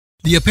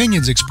The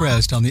opinions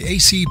expressed on the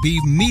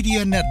ACB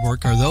Media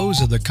Network are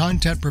those of the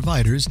content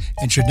providers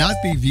and should not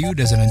be viewed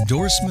as an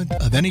endorsement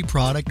of any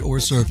product or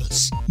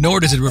service. Nor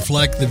does it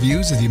reflect the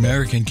views of the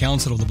American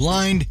Council of the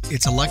Blind,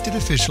 its elected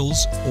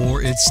officials,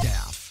 or its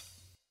staff.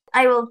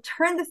 I will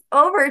turn this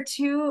over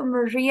to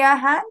Maria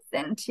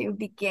Hansen to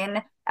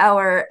begin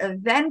our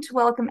event.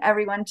 Welcome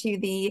everyone to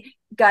the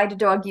Guide to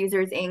Dog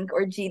Users Inc.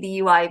 or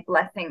GDUI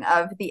Blessing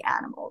of the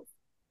Animals.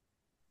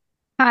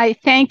 Hi,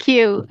 thank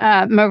you,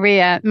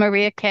 Maria.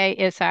 Maria Kay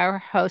is our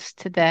host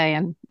today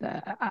and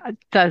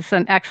does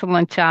an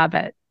excellent job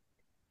at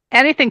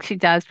anything she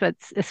does, but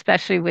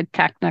especially with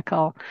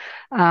technical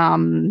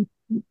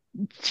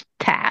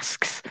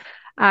tasks.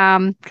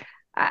 I'm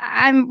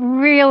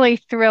really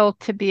thrilled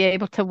to be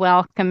able to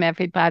welcome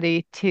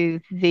everybody to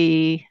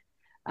the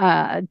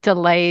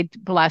delayed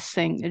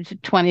blessing,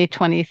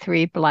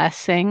 2023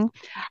 blessing.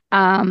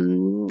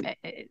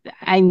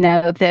 I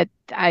know that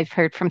I've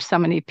heard from so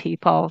many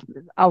people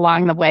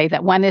along the way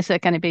that when is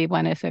it going to be?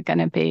 When is it going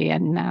to be?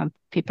 And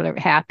people are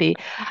happy.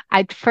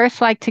 I'd first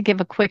like to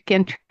give a quick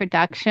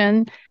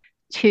introduction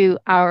to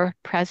our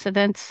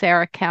president,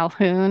 Sarah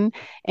Calhoun.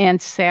 And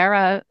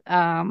Sarah,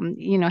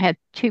 had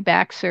 2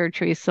 back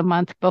surgeries the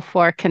month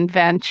before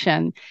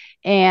convention.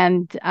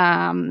 And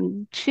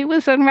she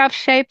was in rough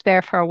shape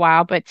there for a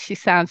while, but she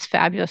sounds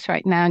fabulous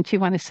right now. And do you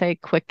want to say a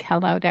quick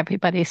hello to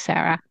everybody,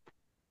 Sarah?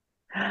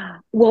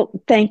 Well,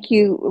 thank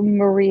you,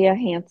 Maria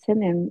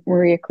Hansen and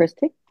Maria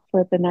Christic,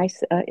 for the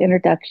nice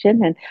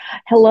introduction. And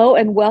hello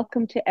and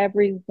welcome to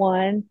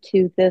everyone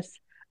to this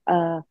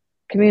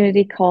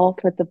community call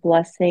for the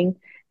blessing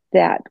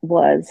that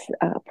was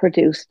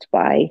produced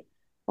by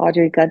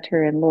Audrey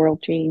Gunter and Laurel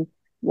Jean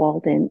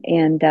Walden.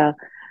 And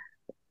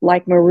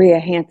like Maria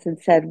Hansen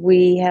said,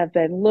 we have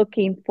been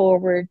looking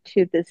forward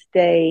to this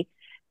day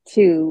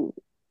to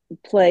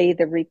play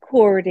the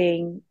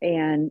recording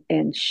and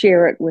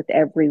share it with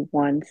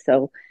everyone.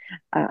 So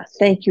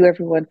thank you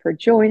everyone for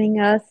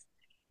joining us.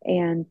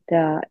 And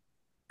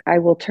I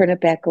will turn it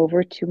back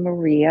over to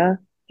Maria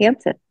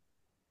Hansen.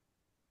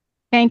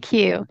 Thank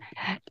you.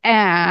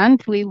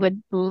 And we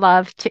would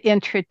love to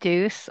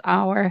introduce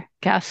our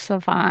guests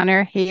of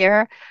honor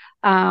here,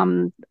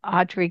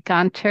 Audrey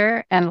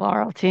Gunter and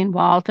Laurel Jean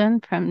Walden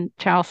from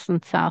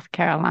Charleston, South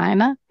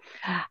Carolina.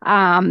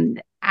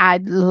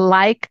 I'd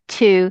like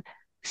to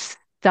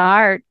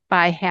start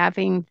by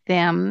having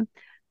them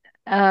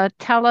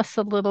tell us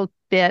a little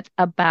bit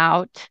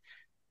about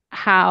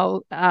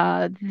how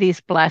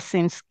these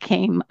blessings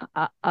came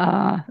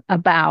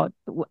about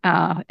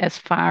as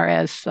far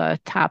as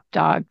Top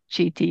Dog,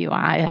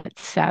 GDUI,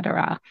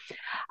 etc.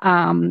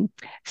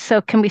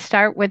 So can we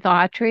start with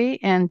Audrey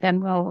and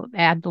then we'll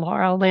add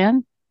Laurel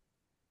in?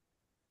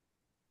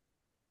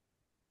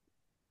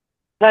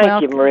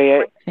 Thank you,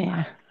 Maria.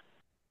 Yeah.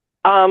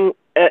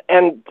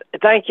 And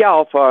thank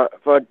y'all for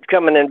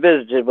coming and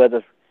visiting with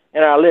us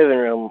in our living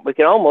room. We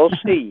can almost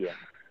see you.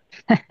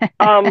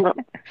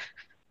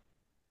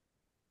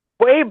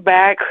 Way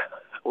back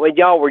when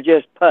y'all were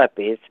just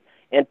puppies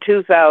in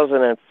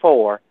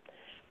 2004,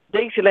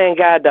 Dixieland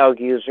Guide Dog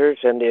Users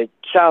and the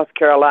South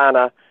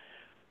Carolina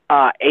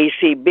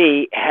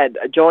ACB had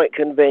a joint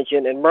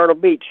convention in Myrtle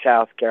Beach,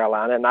 South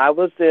Carolina, and I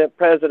was the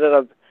president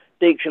of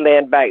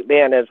Dixieland back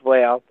then as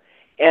well.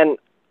 And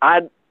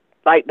I'd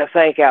like to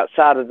think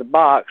outside of the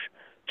box,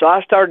 so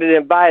I started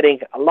inviting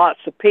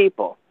lots of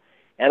people,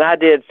 and I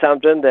did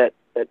something that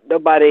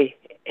nobody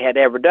had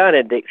ever done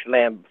in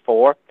Dixieland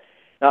before.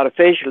 Not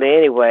officially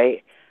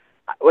anyway.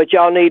 What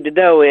y'all need to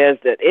know is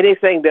that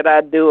anything that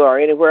I do or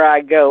anywhere I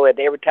go, and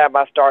every time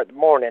I start the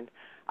morning,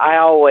 I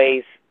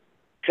always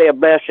say a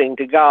blessing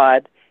to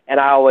God, and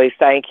I always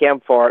thank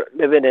Him for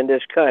living in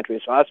this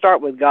country. So I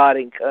start with God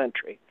and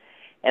country.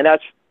 And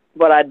that's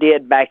what I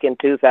did back in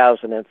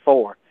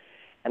 2004.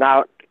 And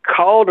I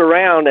called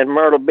around in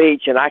Myrtle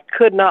Beach, and I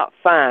could not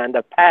find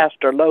a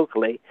pastor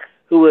locally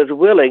who was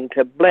willing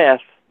to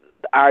bless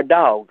our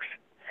dogs.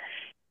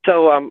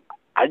 So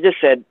I just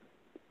said,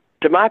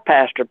 to my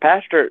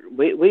pastor,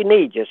 we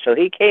need you. So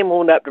he came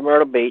on up to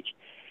Myrtle Beach,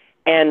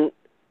 and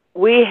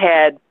we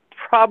had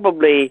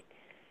probably,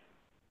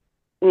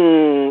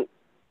 we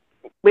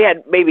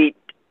had maybe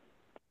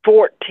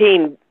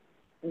 14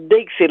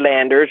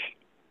 Dixielanders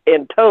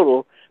in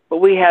total, but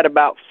we had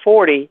about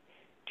 40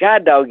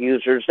 guide dog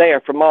users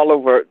there from all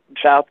over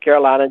South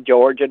Carolina,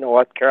 Georgia,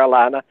 North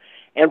Carolina,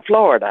 and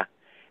Florida.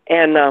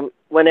 And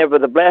whenever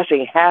the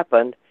blessing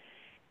happened,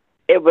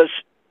 it was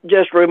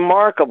just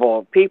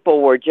remarkable. People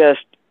were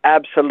just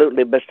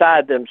absolutely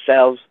beside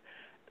themselves,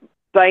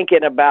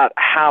 thinking about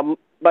how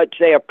much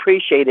they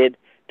appreciated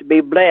to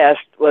be blessed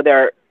with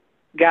their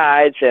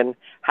guides and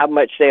how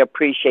much they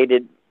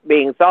appreciated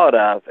being thought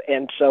of.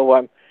 And so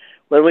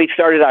when we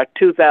started our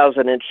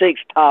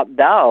 2006 Top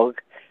Dog,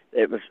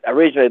 it was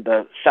originally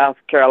the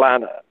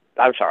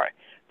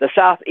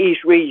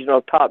Southeast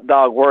Regional Top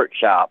Dog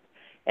Workshop,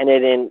 and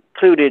it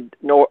included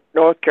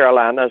North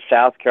Carolina,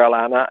 South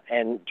Carolina,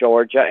 and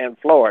Georgia, and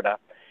Florida.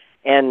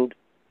 And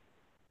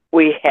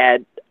we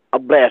had a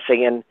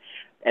blessing, and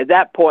at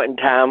that point in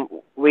time,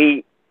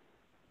 we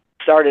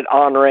started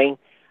honoring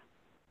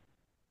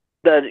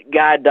the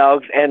guide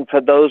dogs and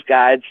for those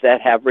guides that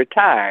have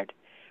retired.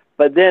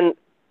 But then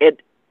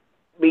it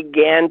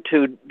began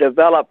to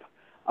develop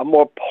a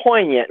more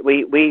poignant.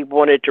 We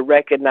wanted to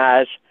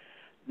recognize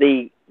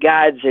the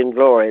guides in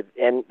glory,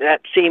 and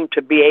that seemed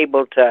to be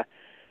able to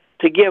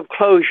give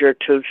closure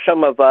to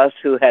some of us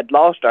who had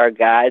lost our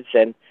guides,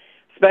 and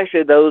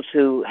especially those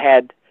who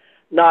had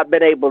not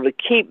been able to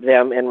keep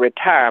them in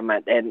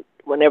retirement. And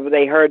whenever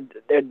they heard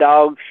their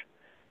dog's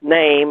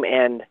name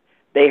and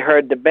they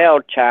heard the bell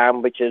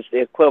chime, which is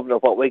the equivalent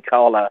of what we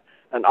call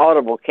an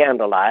audible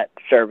candlelight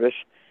service,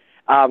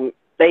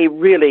 they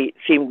really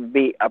seemed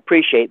to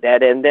appreciate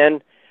that. And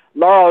then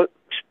Laurel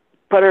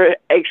put her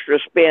extra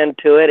spin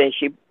to it, and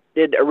she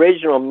did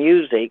original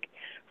music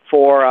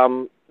for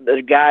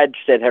the guides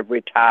that have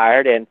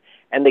retired and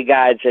the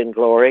guides in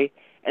glory.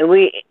 And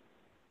we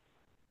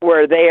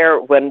were there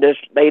when this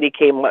lady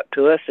came up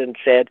to us and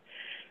said,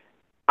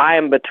 I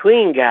am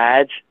between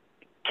guides.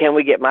 Can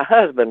we get my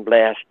husband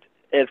blessed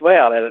as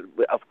well? And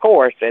of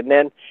course. And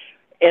then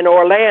in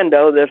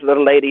Orlando, this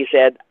little lady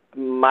said,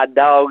 my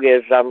dog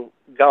is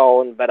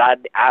gone, but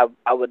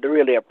I would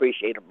really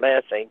appreciate a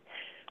blessing.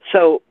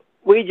 So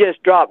we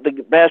just dropped the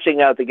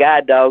blessing of the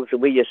guide dogs,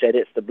 and we just said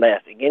it's the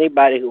blessing.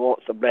 Anybody who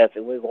wants a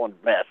blessing, we want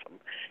to bless them,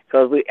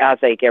 because I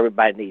think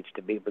everybody needs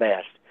to be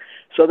blessed.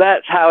 So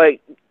that's how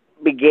it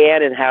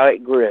began and how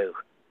it grew.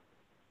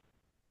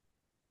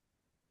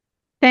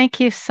 Thank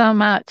you so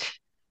much,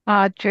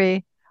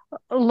 Audrey.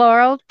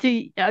 Laurel, do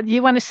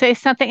you want to say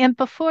something? And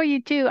before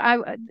you do,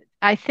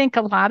 I think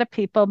a lot of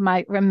people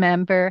might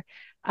remember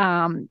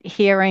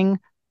hearing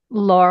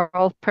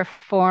Laurel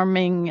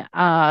performing,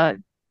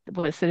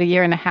 was it a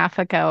year and a half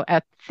ago,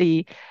 at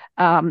the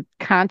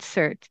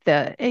concert,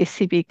 the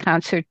ACB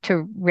concert,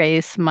 to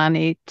raise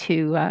money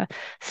to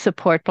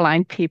support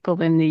blind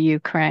people in the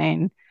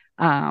Ukraine.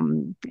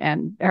 And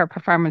her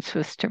performance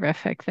was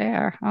terrific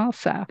there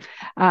also.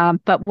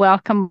 But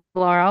welcome,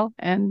 Laurel,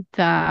 and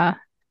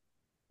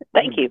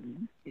thank you.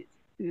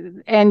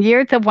 And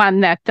you're the one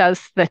that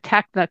does the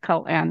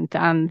technical end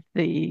on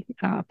the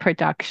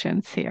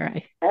productions here.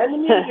 And the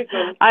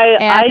musical.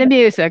 The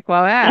music.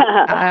 Well,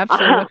 yeah,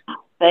 absolutely.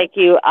 Thank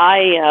you.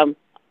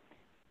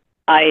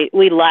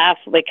 We laugh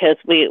because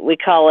we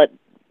call it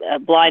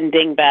Blind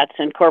Dingbats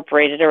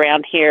Incorporated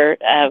around here.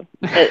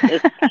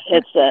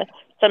 It's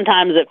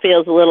sometimes it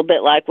feels a little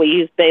bit like we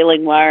use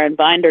baling wire and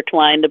binder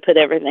twine to put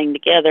everything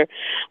together,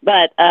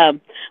 but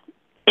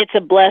it's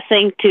a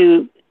blessing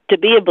to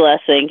be a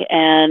blessing.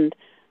 And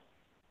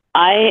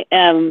I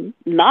am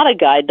not a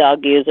guide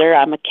dog user.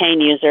 I'm a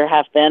cane user,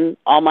 have been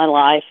all my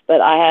life,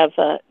 but I have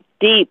a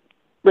deep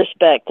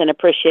respect and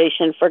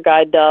appreciation for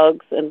guide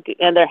dogs and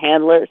their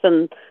handlers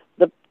and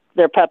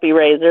their puppy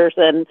raisers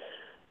and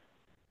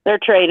their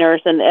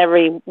trainers and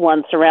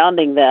everyone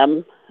surrounding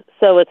them.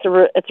 So it's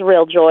a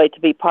real joy to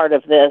be part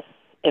of this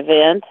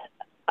event.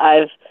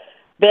 I've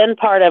been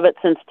part of it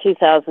since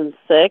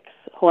 2006,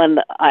 when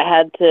I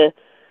had to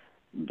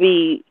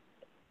be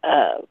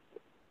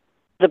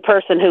the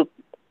person who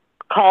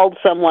called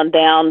someone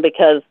down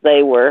because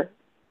they were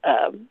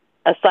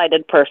a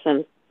sighted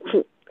person,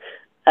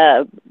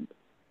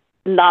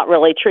 not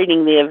really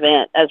treating the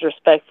event as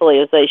respectfully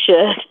as they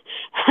should.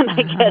 And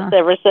I guess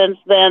ever since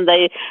then,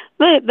 they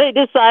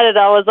decided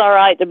I was all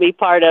right to be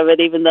part of it,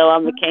 even though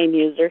I'm a cane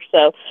user.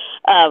 So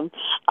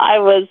I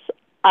was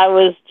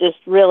just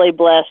really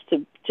blessed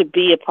to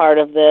be a part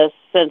of this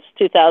since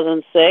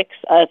 2006.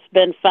 It's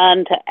been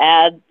fun to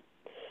add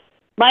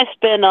my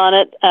spin on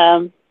it,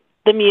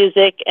 the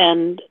music,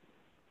 and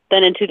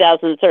then in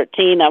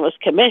 2013, I was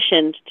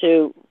commissioned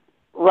to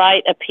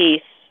write a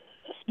piece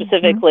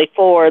specifically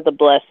for the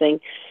blessing,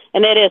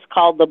 and it is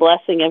called The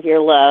Blessing of Your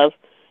Love.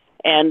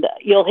 And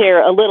you'll hear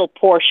a little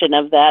portion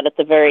of that at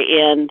the very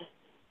end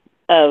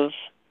of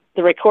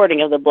the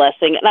recording of the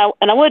blessing. And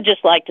I would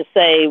just like to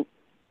say,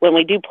 when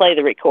we do play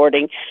the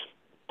recording,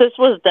 this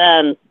was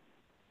done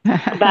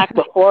back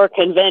before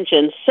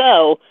conventions.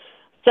 So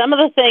some of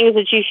the things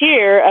that you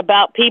hear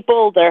about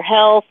people, their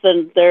health,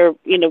 and their,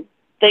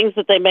 things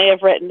that they may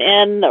have written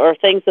in, or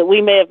things that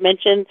we may have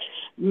mentioned,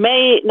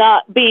 may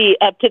not be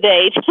up to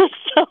date.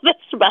 So that's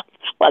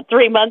about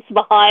 3 months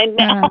behind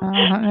now.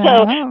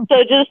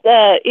 So just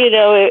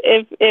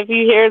if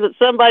you hear that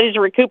somebody's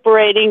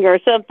recuperating or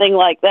something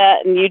like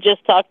that, and you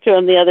just talked to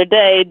them the other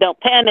day, don't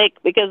panic,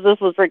 because this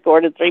was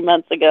recorded 3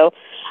 months ago.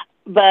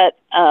 But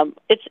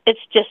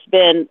it's just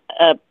been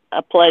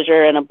a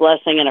pleasure and a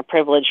blessing and a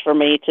privilege for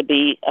me to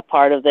be a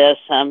part of this.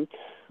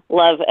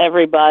 Love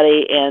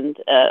everybody,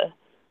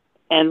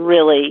 and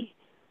really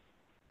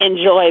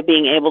enjoy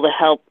being able to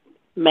help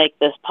make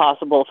this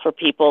possible for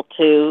people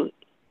to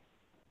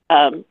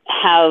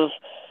have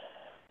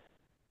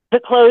the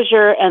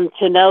closure and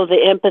to know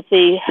the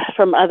empathy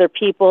from other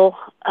people.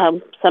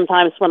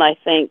 Sometimes when I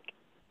think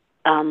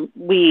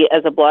we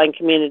as a blind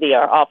community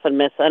are often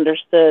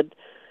misunderstood,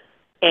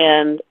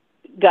 and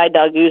guide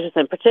dog users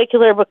in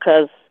particular,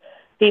 because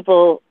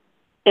people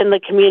in the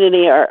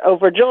community are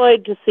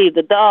overjoyed to see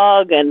the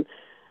dog, and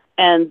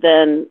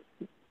then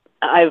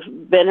I've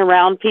been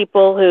around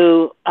people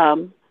who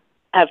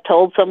have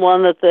told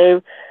someone that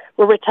they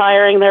were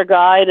retiring their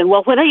guide, and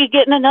well, when are you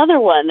getting another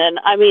one? And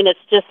I mean, it's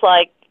just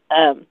like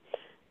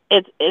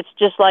it's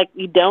just like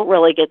you don't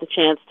really get the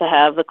chance to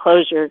have the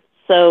closure.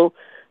 So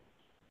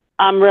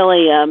I'm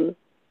really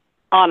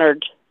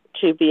honored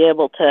to be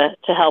able to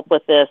help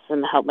with this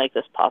and help make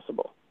this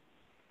possible.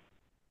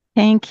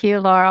 Thank you,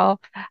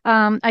 Laurel.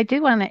 I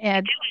do want to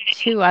add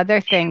two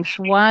other things.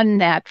 One,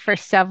 that for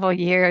several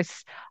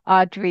years,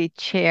 Audrey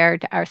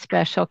chaired our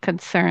Special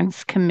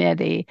Concerns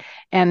Committee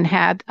and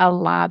had a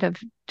lot of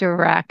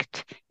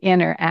direct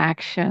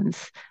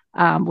interactions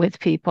with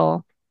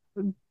people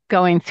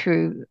going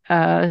through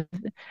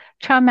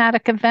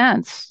traumatic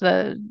events,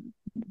 the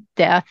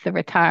death, the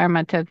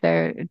retirement of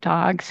their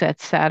dogs,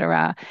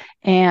 etc.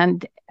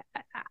 And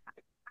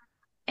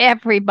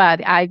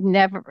everybody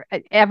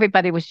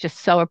was just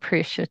so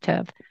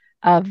appreciative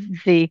of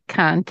the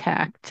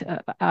contact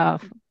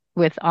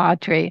with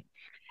Audrey.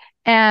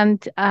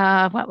 And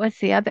what was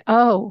the other?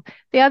 Oh,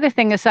 the other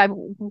thing is I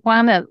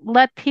want to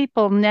let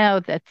people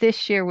know that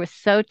this year was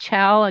so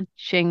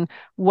challenging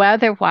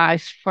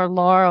weather-wise for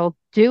Laurel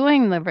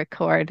doing the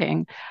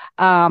recording.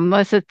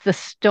 Was it the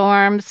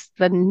storms,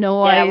 the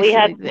noise?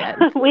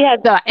 Yeah, we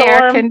had the storms,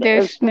 air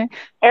conditioner.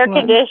 Air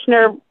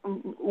conditioner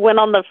went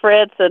on the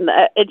fritz, and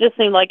it just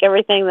seemed like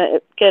everything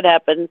that could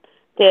happen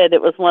did.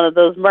 It was one of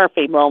those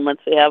Murphy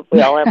moments we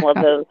all have one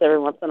of those every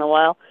once in a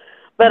while.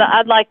 But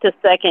I'd like to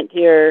second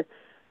your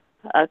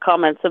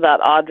comments about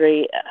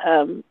Audrey.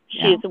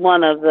 She's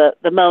one of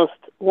the most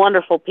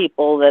wonderful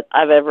people that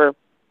I've ever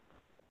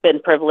been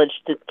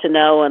privileged to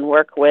know and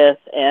work with,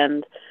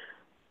 and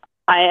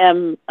I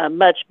am a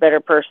much better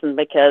person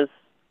because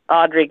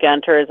Audrey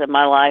Gunter is in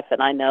my life,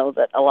 and I know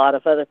that a lot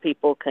of other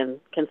people can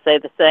say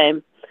the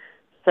same.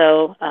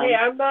 So, hey,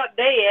 I'm not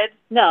dead.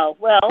 No,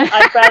 well,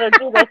 I'd rather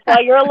do this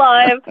while you're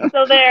alive.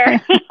 So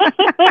there.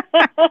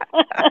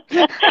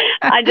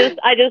 I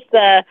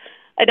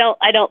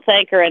don't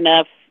thank her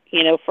enough,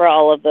 for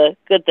all of the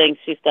good things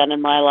she's done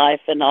in my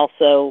life, and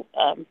also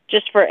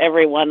just for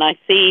everyone. I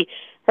see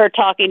her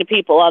talking to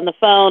people on the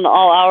phone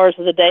all hours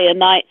of the day and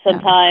night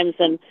sometimes,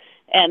 and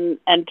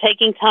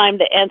taking time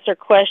to answer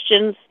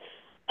questions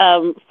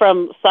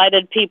from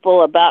sighted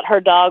people about her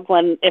dog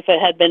when, if it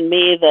had been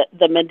me,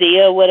 the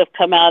Medea would have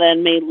come out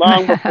in me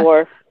long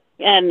before.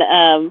 And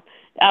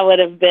I would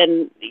have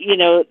been,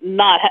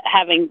 not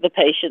having the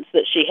patience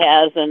that she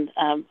has. And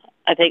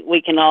I think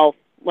we can all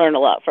learn a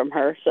lot from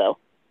her. So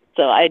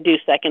I do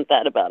second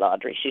that about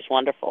Audrey. She's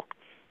wonderful.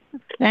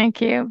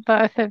 Thank you,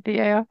 both of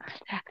you.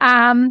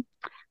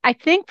 I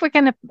think we're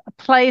going to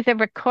play the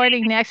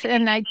recording next,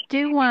 and I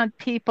do want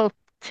people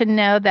to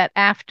know that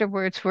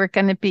afterwards we're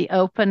going to be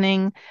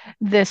opening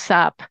this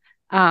up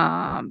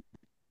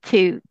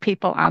to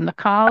people on the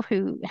call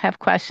who have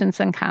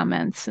questions and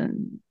comments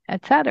and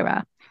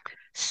etc.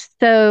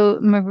 So,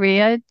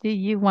 Maria, do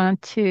you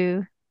want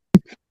to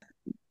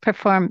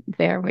perform?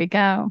 There we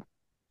go.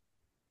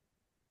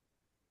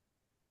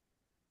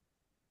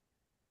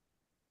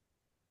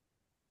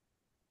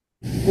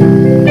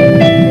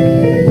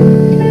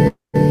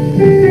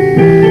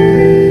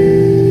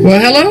 Well,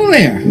 hello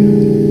there.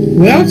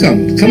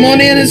 Welcome. Come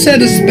on in and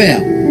set a spell.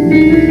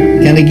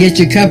 Can I get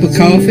you a cup of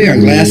coffee or a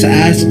glass of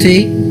iced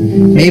tea?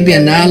 Maybe a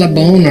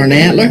Nylabone or an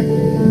antler?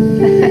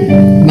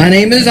 My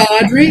name is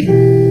Audrey,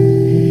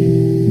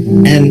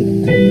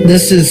 and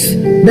this is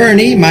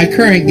Bernie, my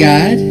current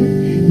guide.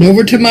 And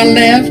over to my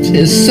left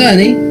is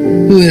Sonny,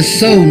 who is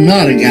so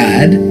not a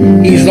guide.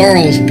 He's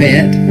Laurel's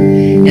pet.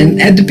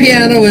 And at the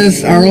piano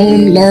is our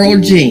own Laurel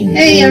Jean.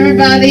 Hey,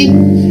 everybody.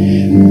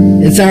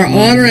 It's our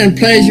honor and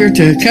pleasure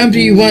to come to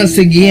you once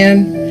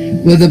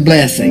again with a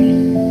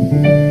blessing.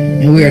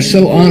 And we are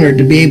so honored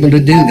to be able to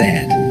do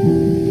that.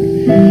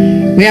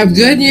 We have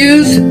good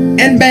news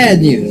and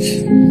bad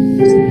news.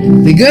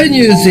 The good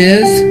news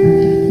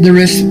is the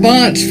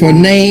response for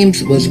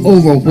names was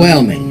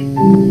overwhelming.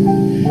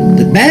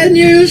 The bad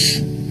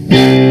news?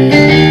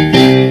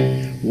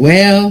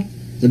 Well,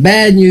 the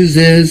bad news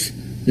is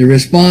the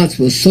response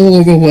was so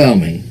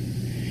overwhelming.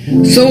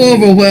 So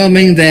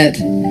overwhelming that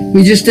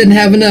we just didn't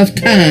have enough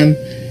time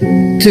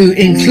to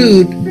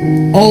include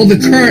all the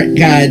current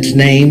guides'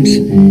 names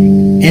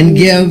and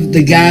give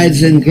the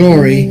guides in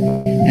glory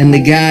and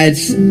the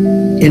guides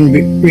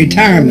in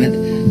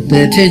retirement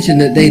the attention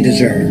that they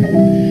deserve.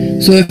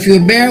 So if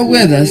you'll bear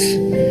with us,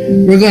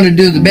 we're going to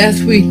do the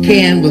best we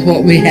can with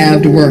what we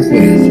have to work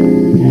with.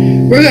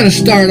 We're going to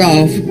start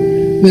off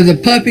with the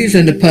puppies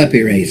and the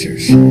puppy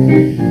raisers.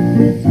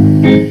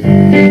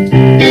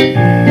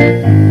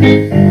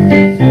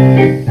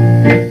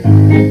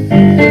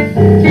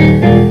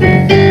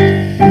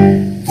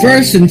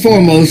 First and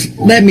foremost,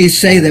 let me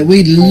say that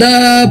we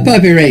love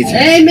puppy raisers.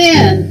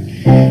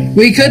 Amen.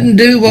 We couldn't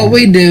do what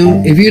we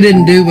do if you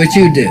didn't do what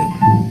you do.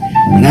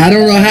 And I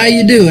don't know how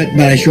you do it,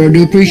 but I sure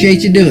do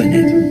appreciate you doing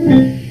it.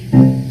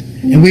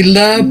 And we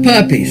love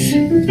puppies.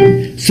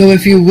 So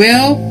if you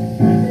will,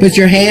 put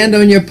your hand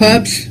on your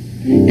pups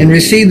and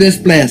receive this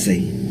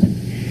blessing.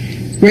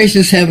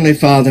 Gracious Heavenly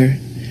Father,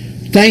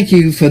 thank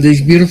you for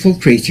these beautiful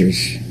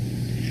creatures.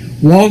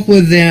 Walk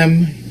with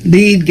them,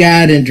 lead,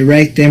 guide, and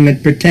direct them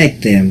and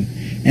protect them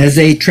as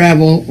they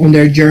travel on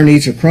their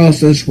journeys across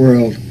this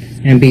world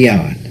and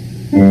beyond.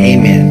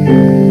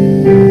 Amen.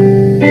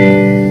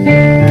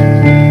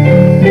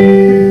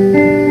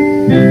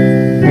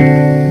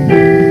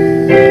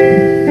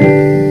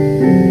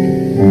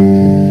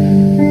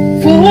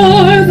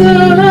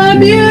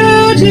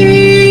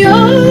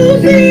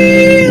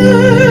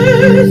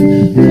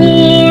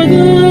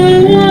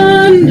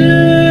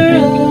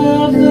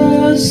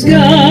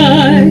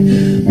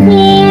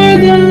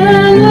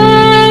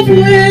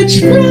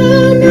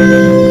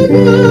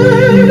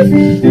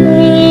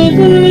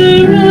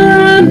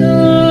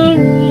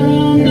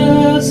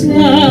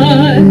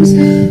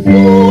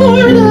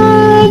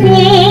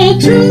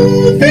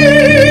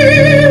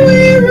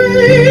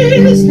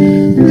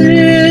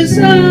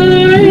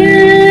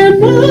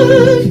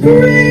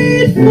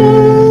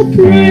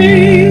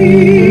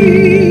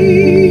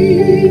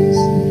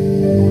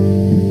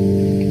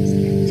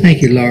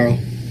 Thank you, Laurel.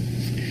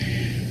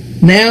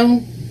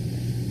 Now,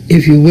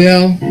 if you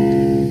will,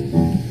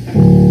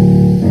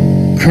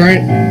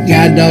 current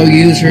guide dog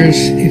users,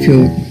 if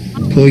you'll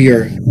pull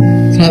your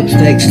pups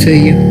next to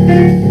you.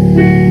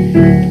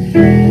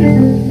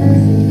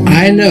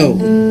 I know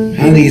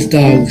how these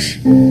dogs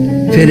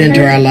fit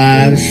into our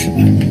lives,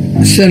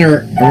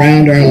 center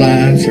around our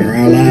lives, or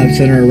our lives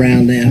center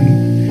around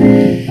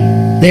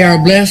them. They are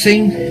a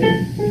blessing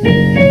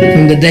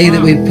from the day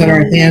that we put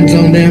our hands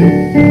on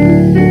them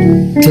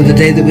to the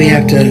day that we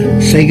have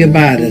to say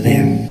goodbye to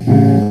them.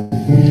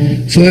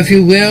 So if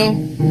you will,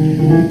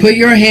 put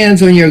your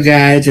hands on your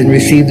guides and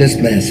receive this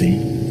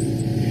blessing.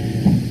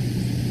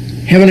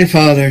 Heavenly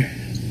Father,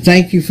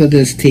 thank you for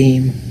this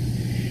team.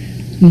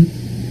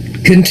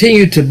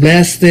 Continue to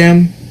bless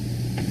them,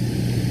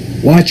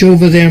 watch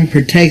over them,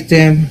 protect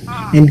them,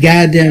 and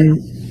guide them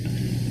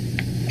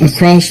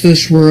across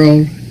this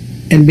world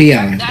and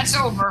beyond. That's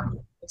over.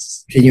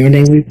 In your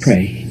name we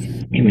pray.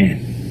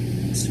 Amen.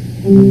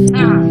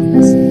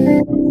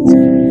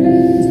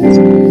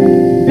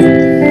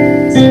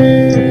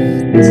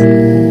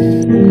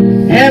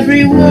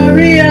 Every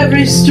worry,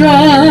 every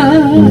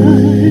strife,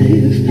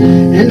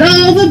 and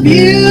all the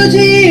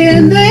beauty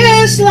in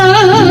this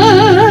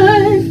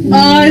life,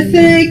 I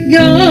thank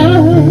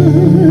God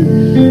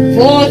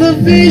for the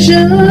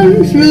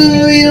vision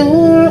through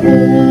your eyes,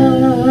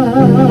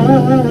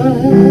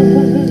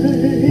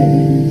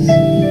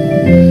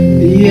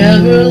 the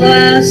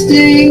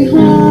everlasting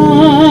harmony.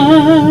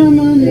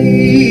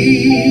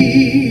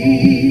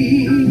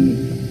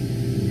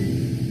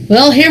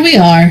 Well, here we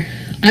are.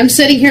 I'm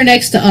sitting here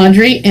next to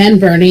Audrey and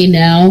Bernie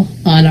now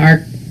on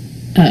our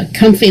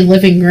comfy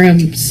living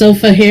room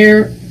sofa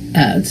here.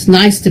 It's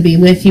nice to be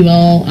with you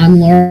all. I'm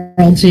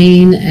Laurel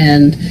Jean,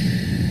 and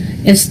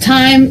it's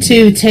time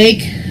to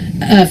take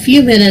a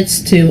few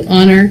minutes to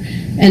honor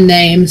and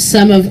name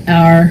some of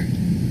our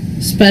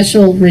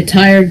special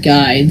retired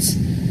guides.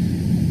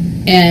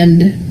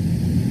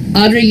 And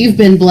Audrey, you've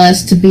been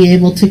blessed to be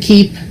able to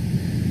keep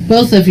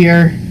both of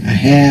your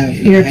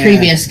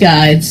previous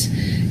guides.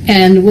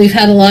 And we've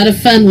had a lot of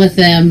fun with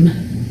them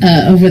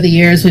over the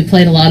years. We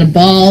played a lot of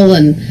ball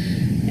and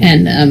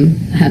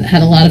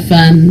had a lot of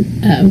fun.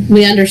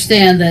 We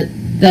understand that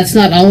that's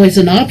not always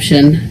an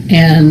option,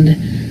 and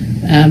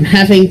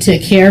having to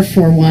care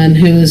for one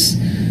who's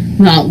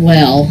not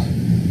well,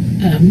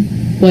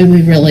 boy,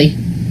 we really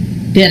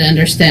did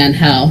understand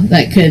how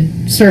that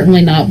could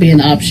certainly not be an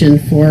option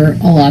for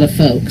a lot of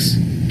folks.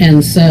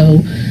 And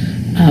so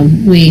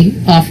we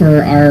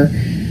offer our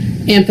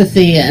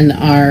empathy and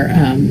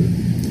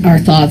our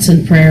thoughts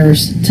and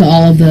prayers to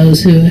all of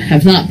those who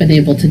have not been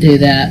able to do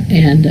that.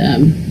 And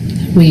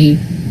we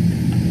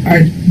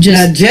are just...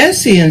 Now,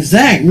 Jesse and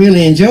Zach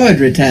really enjoyed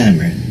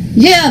retirement.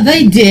 Yeah,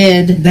 they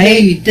did.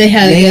 They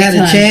had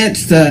a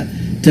chance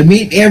to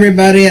meet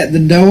everybody at the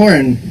door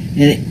and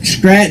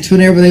scratch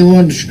whenever they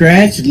wanted to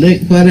scratch,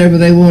 lick whatever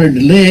they wanted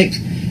to lick,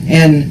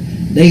 and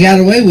they got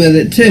away with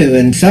it too.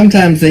 And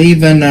sometimes they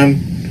even...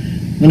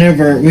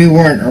 whenever we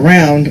weren't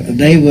around,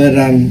 they would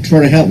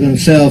sort of help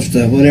themselves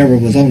to whatever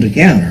was on the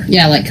counter.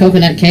 Yeah, like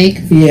coconut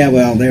cake? Yeah,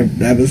 well,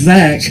 that was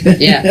Zach.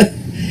 Yeah,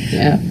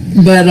 yeah.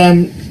 But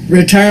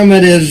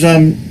retirement is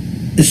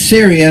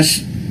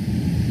serious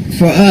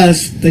for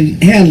us, the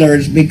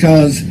handlers,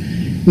 because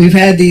we've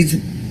had these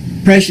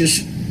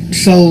precious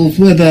souls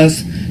with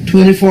us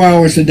 24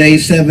 hours a day,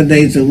 7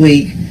 days a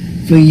week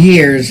for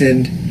years,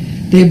 and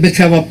they've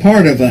become a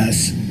part of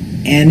us.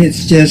 And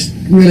it's just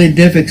really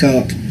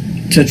difficult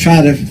to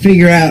try to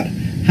figure out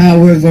how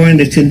we're going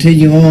to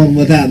continue on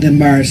without them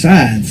by our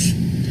sides.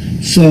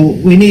 So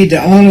we need to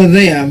honor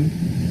them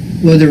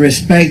with the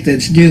respect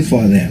that's due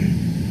for them.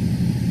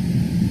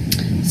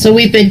 So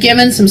we've been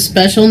given some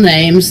special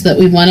names that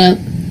we want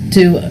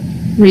to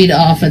read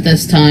off at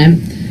this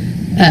time,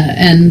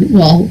 and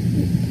we'll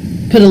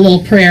put a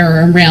little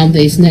prayer around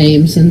these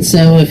names. And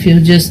so if you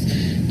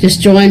just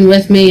join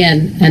with me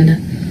and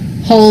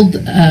hold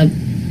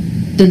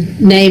the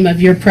name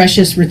of your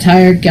precious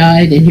retired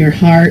guide in your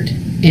heart,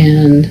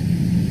 and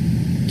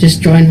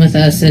just join with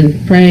us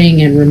in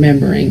praying and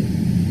remembering.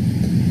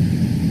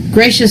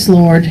 Gracious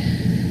Lord,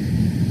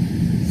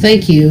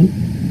 thank you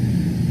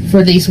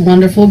for these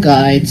wonderful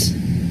guides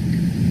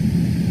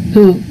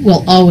who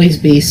will always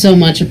be so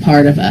much a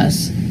part of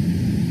us.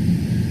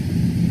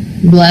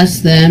 Bless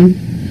them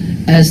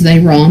as they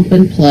romp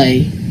and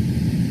play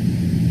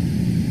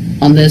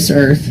on this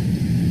earth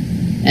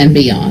and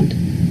beyond.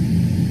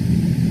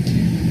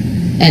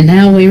 And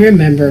now we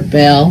remember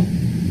Belle,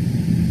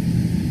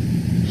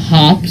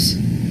 Hops,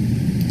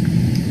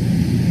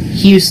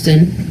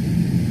 Houston,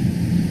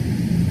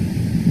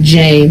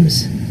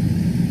 James,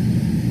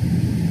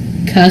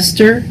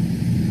 Custer,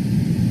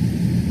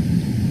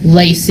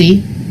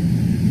 Lacey,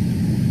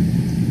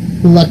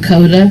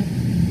 Lakota,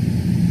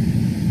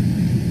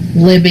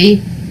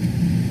 Libby,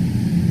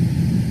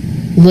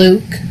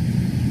 Luke,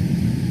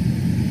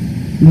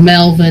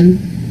 Melvin,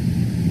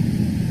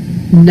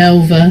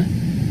 Nova,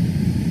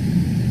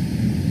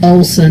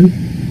 Olson,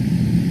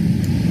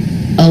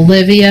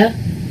 Olivia,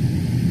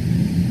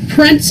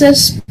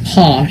 Princess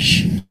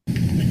Posh,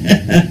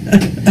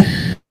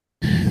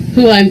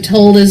 who I'm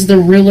told is the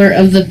ruler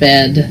of the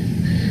bed,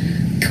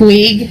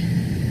 Queeg,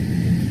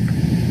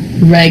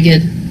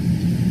 Ragged,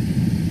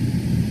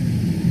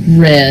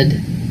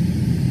 Red,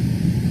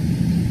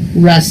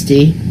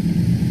 Rusty,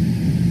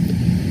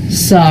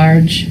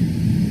 Sarge,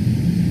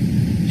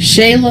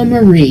 Shayla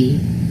Marie,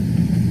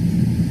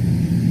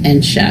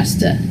 and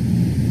Shasta.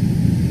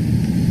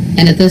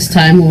 And at this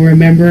time, we'll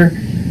remember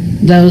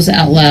those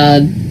out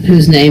loud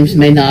whose names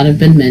may not have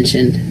been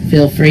mentioned.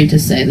 Feel free to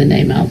say the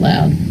name out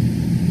loud.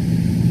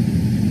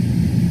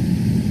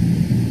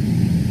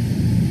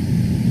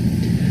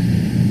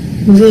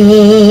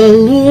 The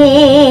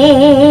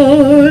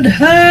Lord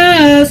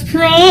hath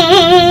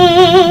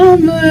promised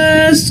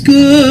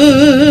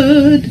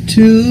good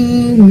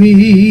to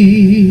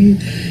me.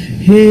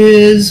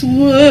 His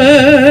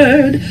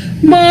word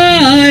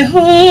my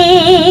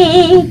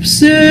hope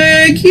secures.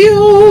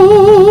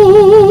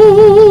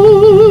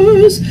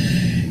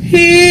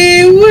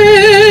 He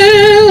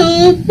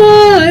will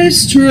my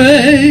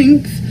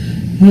strength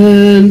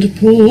and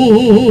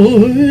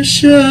portion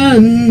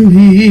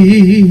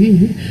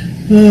be,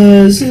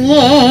 as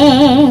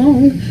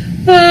long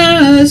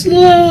as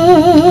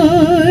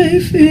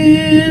life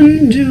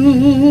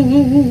endures.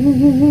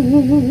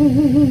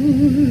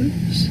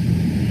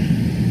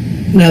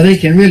 Now they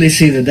can really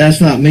see that that's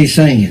not me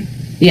singing.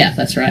 Yeah,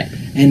 that's right.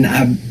 And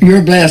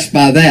you're blessed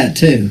by that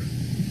too.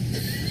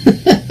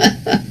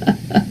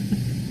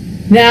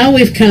 Now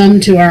we've come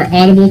to our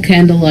audible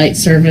candlelight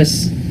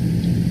service,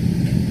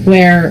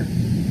 where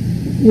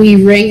we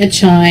ring a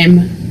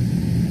chime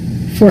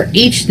for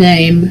each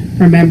name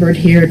remembered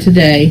here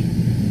today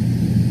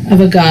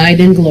of a guide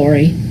in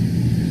glory.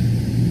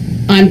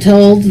 I'm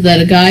told that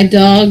a guide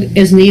dog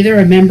is neither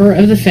a member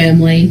of the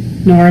family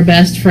nor a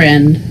best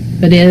friend,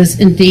 but is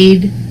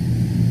indeed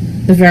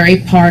the very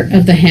part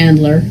of the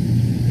handler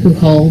who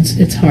holds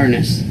its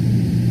harness.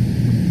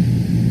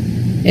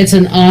 It's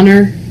an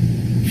honor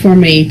for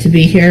me to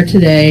be here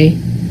today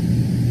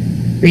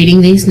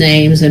reading these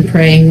names and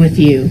praying with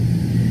you.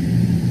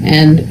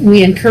 And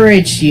we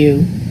encourage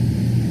you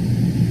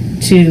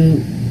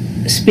to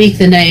speak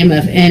the name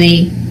of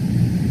any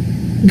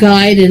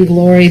guide in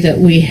glory that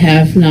we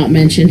have not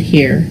mentioned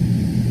here,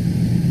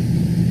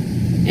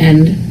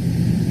 and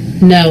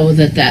know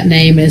that that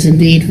name is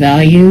indeed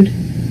valued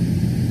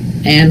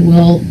and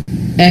will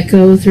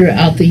echo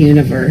throughout the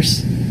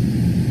universe.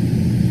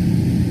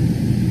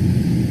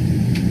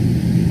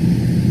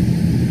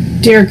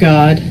 Dear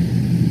God,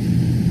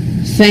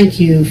 thank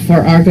you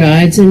for our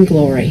guides in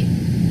glory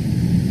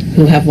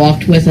who have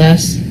walked with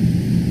us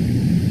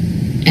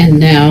and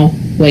now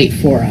wait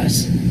for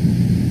us.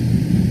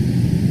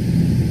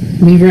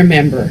 We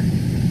remember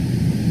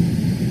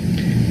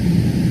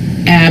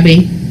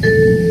Abby,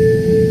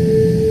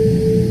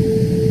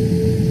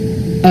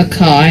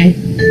 Akai,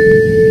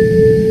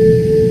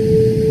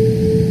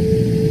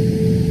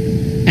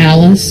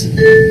 Alice,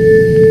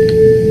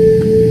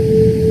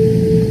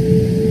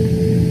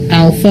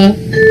 Alpha,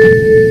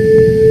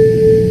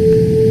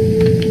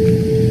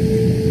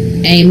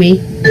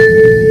 Amy,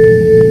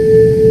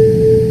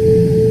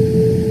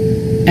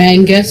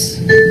 Angus,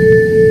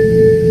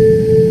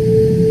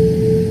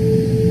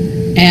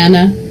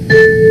 Anna,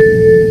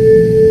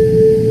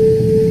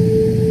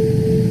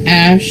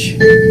 Ash,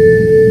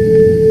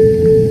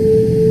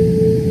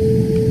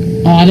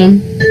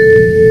 Autumn,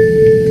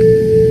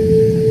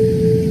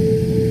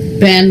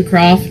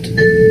 Bancroft,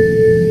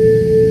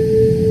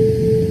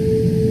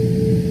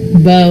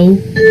 Bo,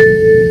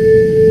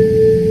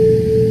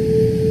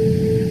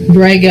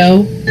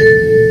 Brago,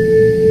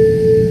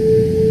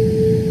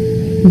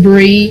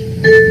 Bree,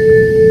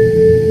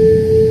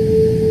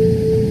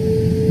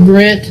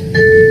 Britt,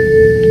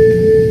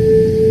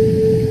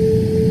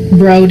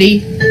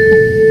 Brody,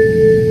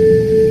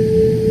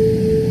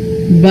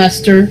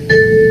 Buster,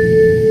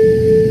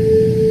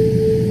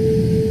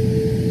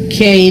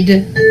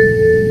 Cade,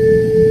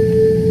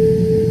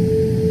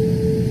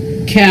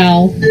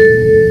 Cal,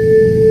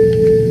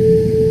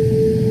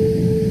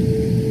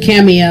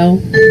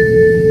 Cameo,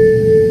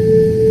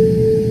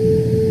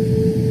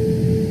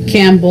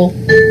 Campbell,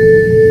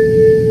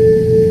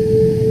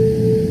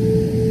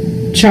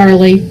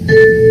 Charlie,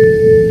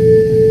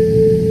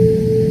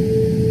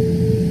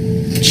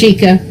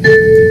 Chica,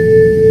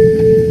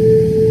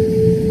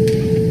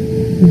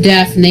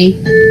 Daphne,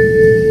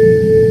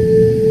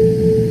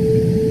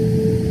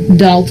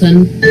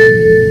 Dalton,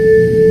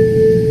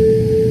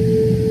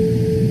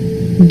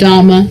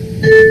 Dama,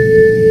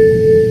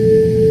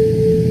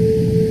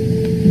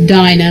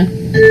 Dinah,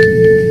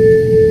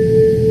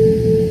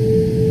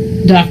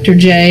 Dr.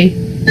 J,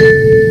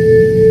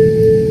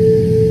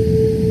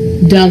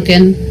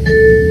 Duncan,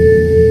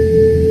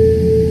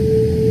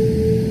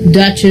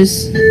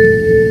 Duchess,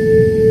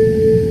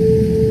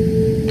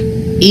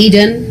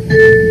 Eden,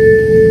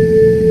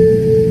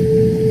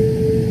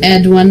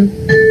 Edwin,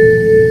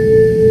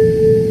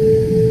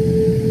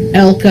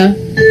 Elka,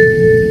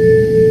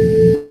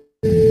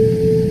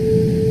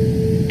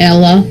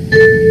 Ella,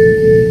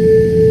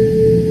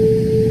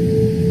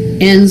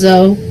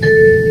 Enzo,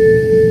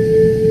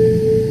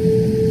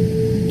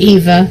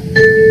 Eva,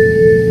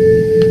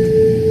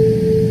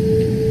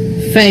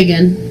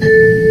 Fagan,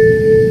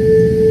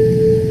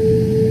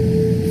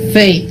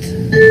 Faith,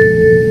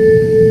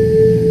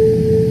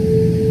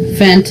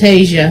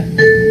 Fantasia,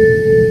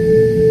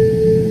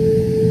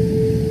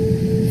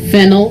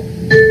 Fennel,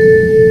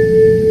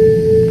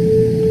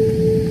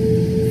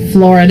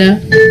 Florida,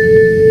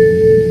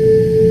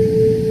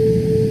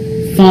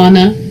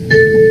 Fauna,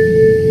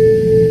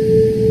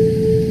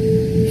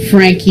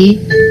 Frankie,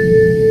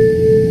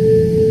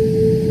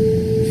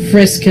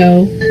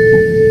 Frisco,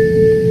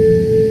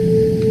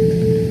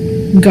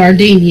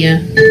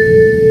 Gardenia,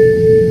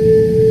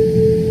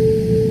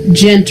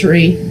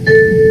 Gentry,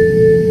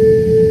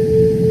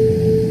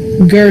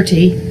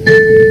 Gertie,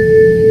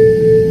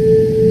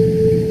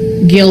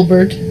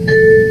 Gilbert,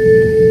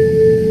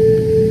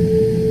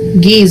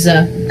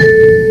 Giza,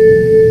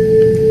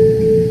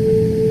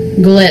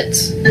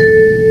 Glitz,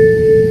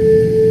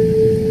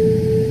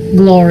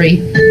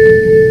 Glory,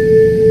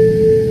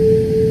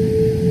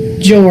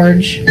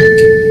 George,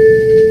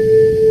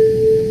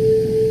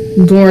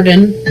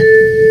 Gordon,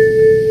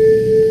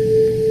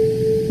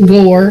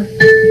 Gore,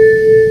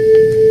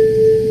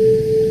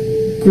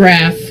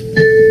 Graf,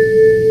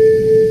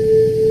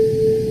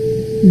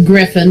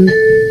 Griffin,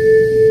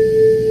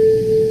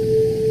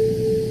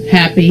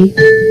 Happy,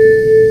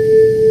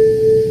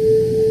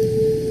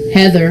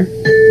 Heather,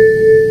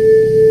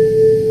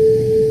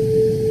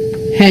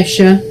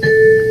 Hesha,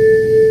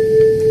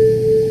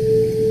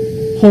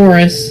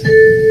 Horace,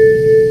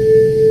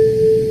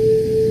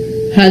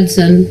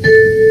 Hudson,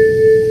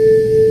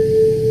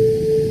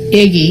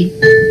 Iggy,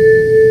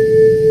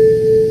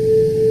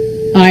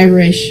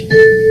 Irish,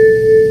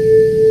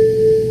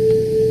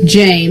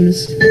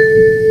 James,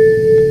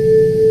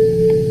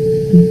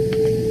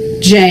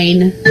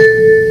 Jane,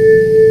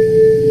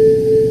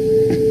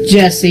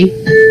 Jesse,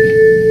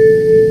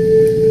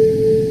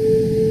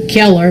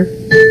 Keller,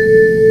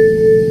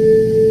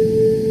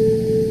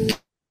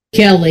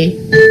 Kelly,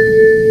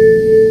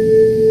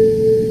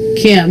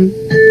 Kim,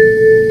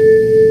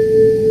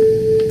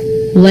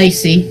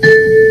 Lacey,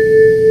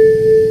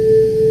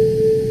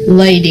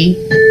 Lady,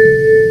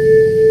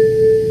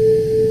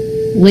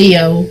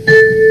 Leo,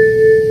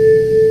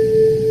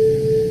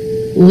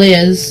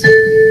 Liz,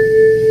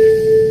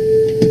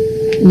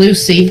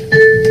 Lucy,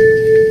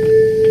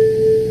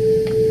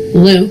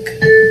 Luke,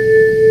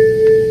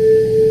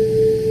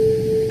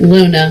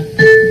 Luna,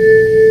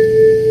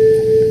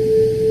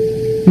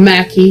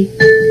 Mackie,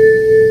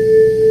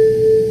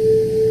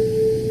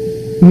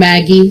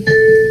 Maggie,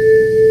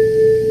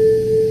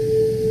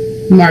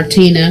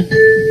 Martina,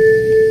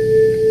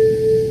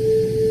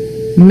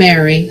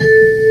 Mary,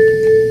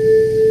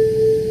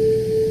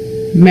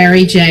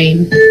 Mary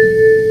Jane,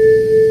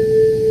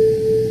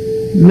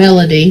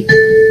 Melody,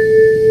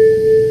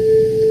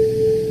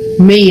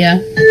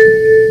 Mia,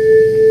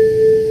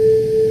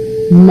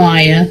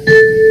 Maya,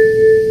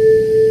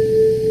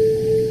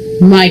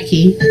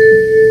 Mikey,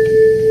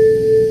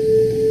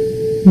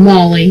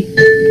 Molly,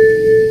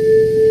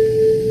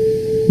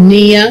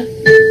 Nia,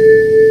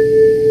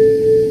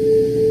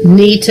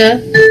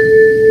 Nita,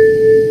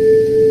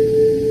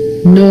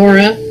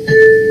 Nora,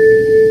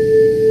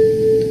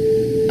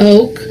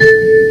 Oak,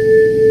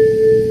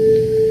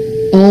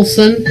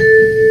 Olson,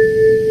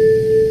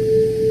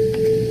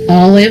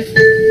 Olive,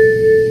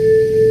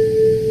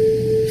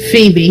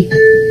 Phoebe,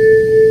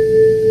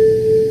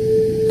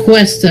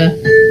 Cuesta,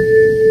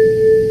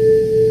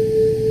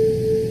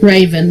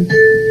 Raven,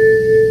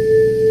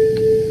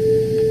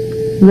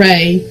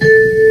 Ray,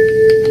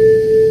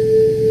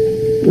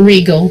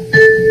 Regal,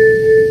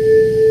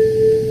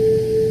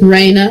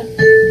 Raina,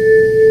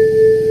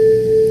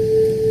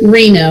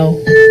 Reno,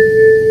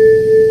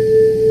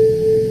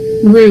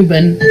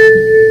 Reuben,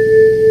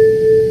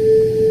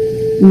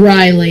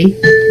 Riley,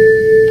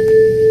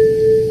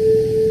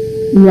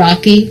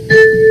 Rocky,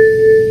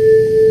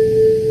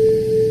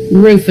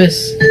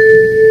 Rufus,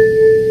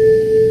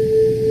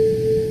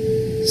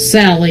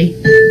 Sally,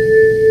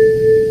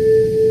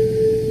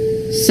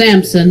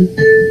 Samson,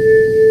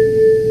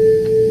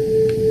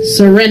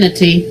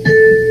 Serenity,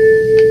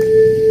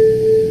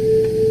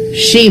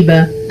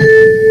 Sheba,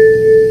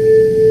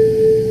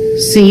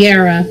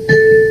 Sierra,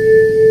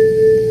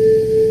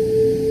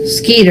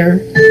 Skeeter,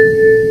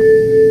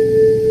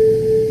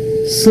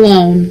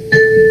 Sloan,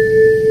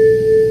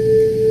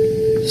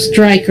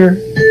 Striker,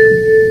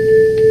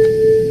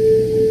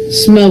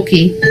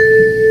 Smokey,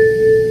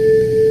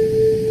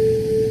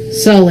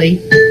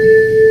 Sully,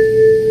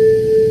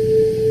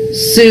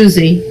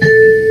 Susie,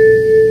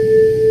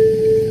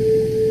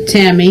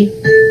 Tammy,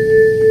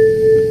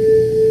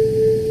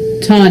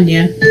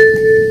 Tanya,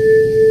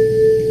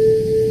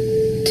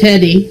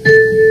 Teddy,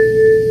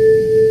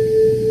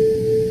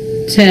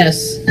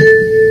 Tess,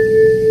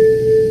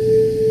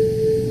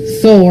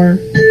 Thor,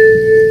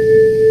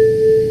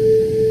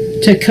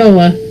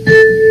 Takoa,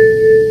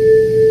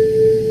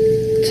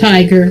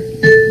 Tiger,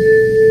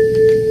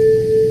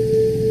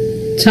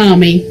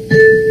 Tommy,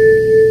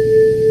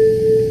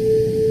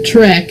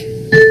 Trek,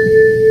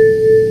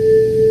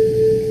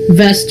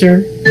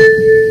 Vester,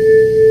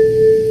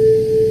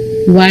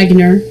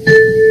 Wagner,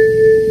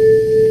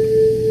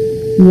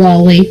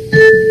 Wally,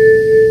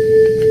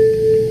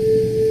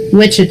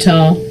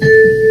 Wichita,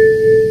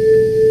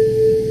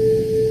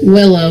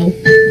 Willow,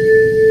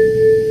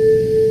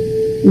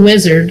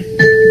 Wizard,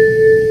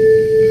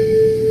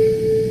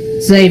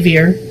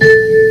 Xavier,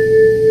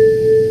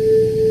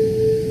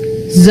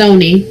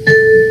 Zoni,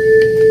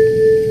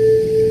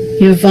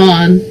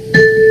 Yvonne,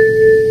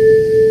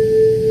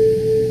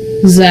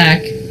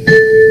 Zach,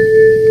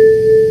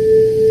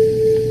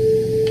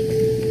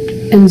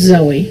 and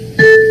Zoe.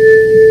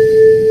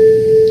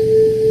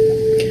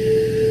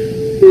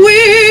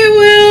 We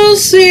will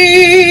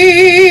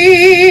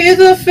see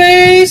the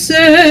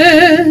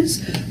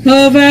faces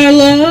of our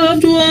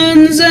loved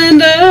ones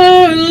and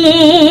our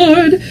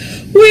Lord.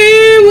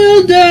 We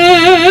will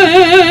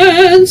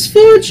dance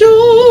for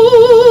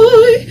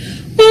joy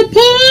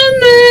upon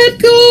that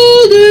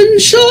golden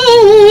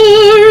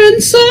shore,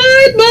 and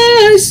side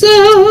by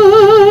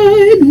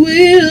side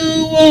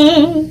we'll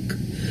walk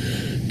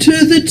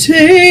to the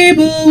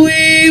table.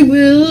 We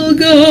will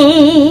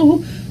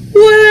go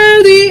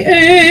where the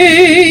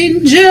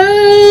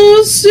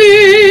angels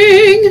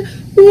sing,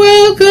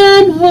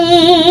 welcome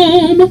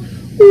home,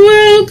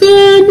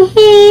 welcome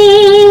home.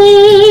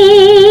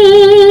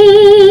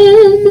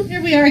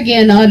 Here we are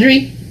again,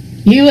 Audrey.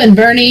 You and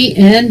Bernie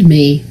and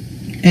me.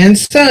 And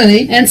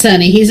Sonny. And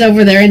Sonny. He's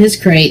over there in his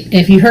crate.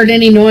 If you heard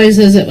any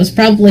noises, it was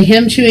probably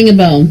him chewing a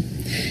bone.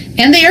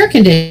 And the air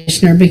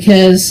conditioner,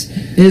 because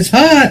it's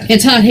hot.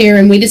 It's hot here,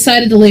 and we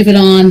decided to leave it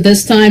on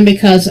this time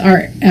because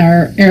our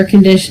air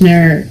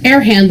conditioner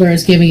air handler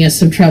is giving us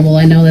some trouble.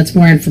 I know that's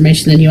more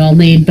information than you all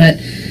need, but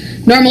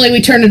normally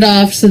we turn it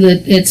off so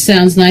that it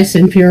sounds nice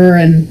and pure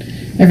and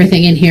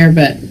everything in here,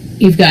 but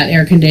you've got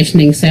air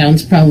conditioning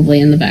sounds probably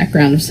in the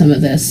background of some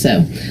of this,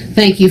 so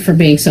thank you for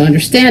being so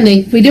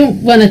understanding. We do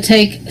want to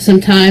take some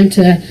time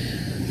to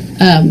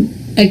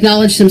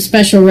acknowledge some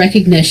special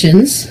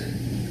recognitions,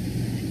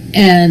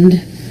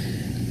 and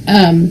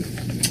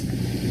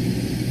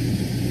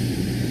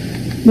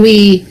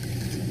we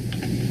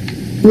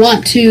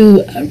want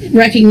to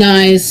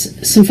recognize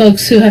some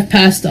folks who have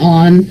passed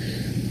on.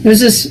 There's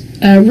this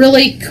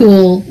really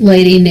cool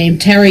lady named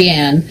Terry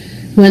Ann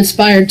who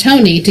inspired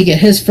Tony to get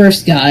his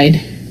first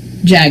guide,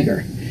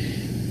 Jagger.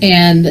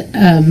 And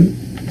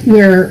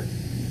we're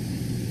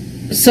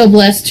so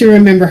blessed to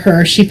remember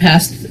her. She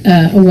passed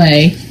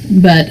away,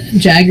 but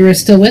Jagger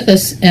is still with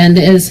us and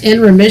is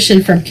in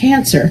remission from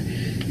cancer.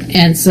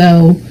 And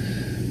so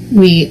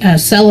we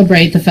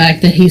celebrate the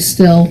fact that he's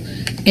still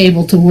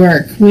able to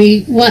work.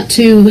 We want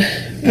to...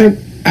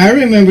 I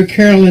remember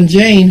Carolyn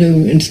Jane,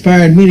 who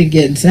inspired me to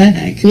get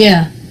Zach.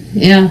 Yeah.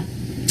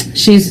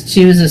 She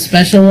was a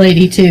special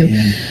lady, too.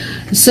 Yeah.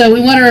 So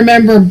we want to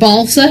remember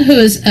Balsa, who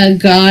is a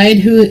guide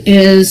who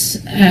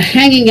is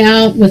hanging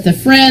out with a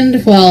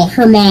friend while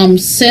her mom,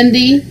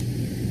 Cindy,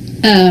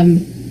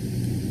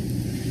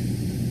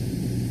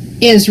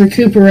 is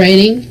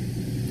recuperating.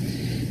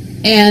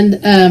 And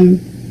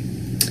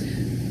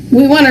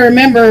we want to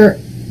remember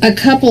a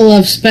couple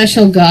of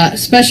special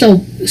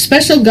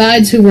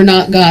guides who were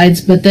not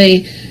guides, but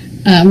they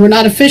were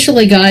not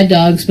officially guide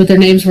dogs, but their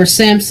names were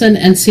Samson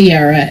and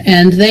Sierra,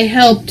 and they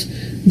helped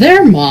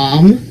their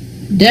mom,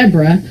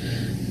 Deborah,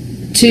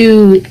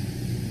 to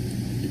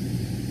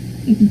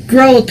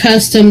grow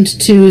accustomed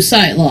to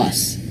sight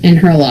loss in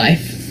her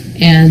life.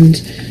 And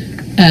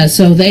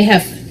so they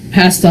have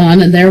passed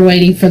on, and they're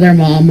waiting for their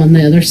mom on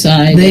the other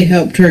side. They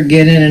helped her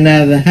get in and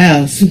out of the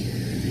house.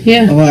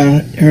 Yeah.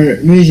 While her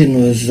vision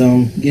was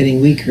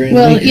getting weaker and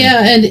weaker.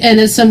 Yeah, and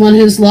as someone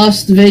who's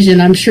lost vision,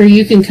 I'm sure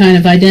you can kind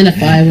of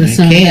identify with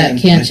some of that,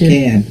 can't you? I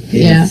can,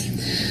 yes.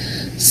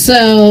 Yeah.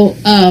 So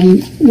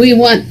we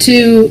want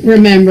to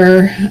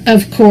remember,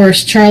 of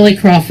course, Charlie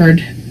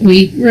Crawford.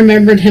 We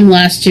remembered him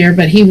last year,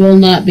 but he will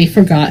not be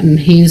forgotten.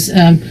 He's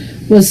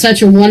was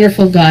such a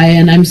wonderful guy,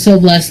 and I'm so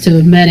blessed to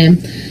have met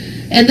him.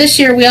 And this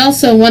year, we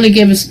also want to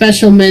give a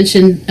special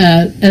mention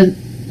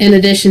in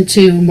addition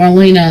to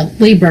Marlena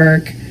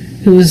Lieberg,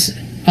 who was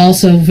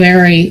also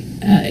very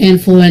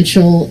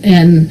influential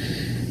in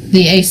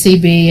the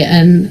ACB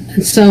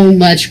and so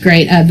much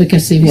great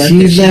advocacy work.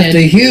 She's left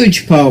a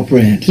huge paw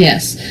print.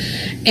 Yes.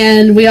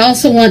 And we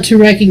also want to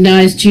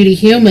recognize Judy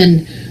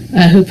Heumann,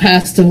 who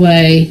passed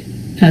away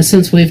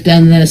since we've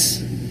done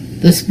this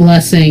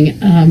blessing,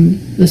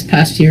 this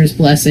past year's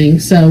blessing.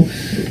 So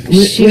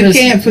she was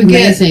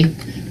amazing.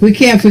 We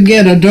can't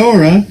forget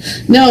Adora.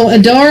 No,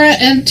 Adora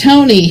and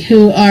Tony,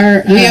 who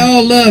are... we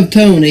all love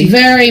Tony.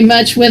 Very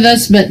much with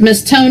us, but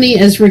Miss Tony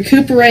is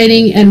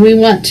recuperating, and we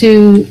want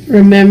to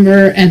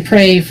remember and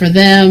pray for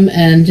them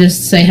and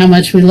just say how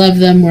much we love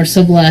them. We're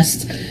so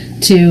blessed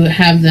to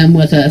have them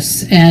with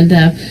us. And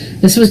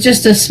this was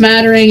just a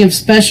smattering of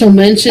special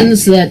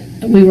mentions that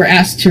we were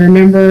asked to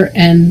remember,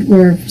 and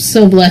we're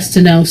so blessed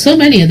to know so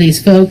many of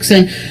these folks.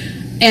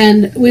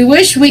 And we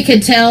wish we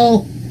could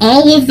tell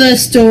all of the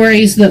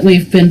stories that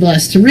we've been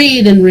blessed to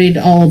read and read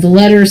all of the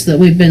letters that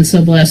we've been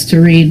so blessed to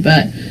read,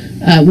 but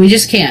we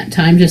just can't.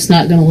 Time just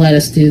not going to let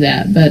us do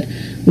that. But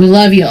we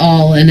love you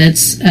all, and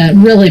it's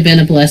really been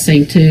a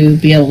blessing to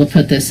be able to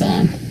put this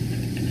on.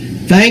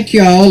 Thank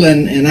you all,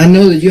 and I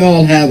know that you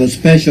all have a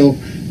special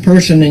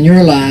person in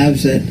your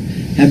lives that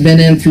have been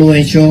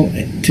influential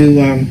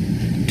to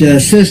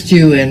assist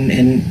you,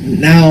 and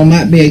now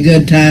might be a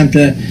good time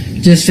to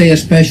just say a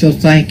special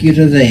thank you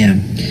to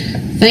them.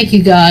 Thank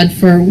you, God,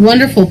 for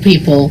wonderful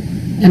people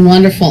and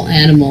wonderful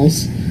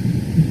animals,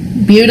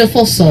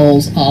 beautiful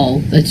souls all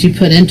that you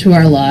put into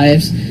our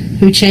lives,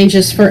 who change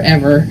us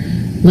forever,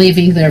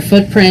 leaving their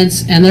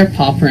footprints and their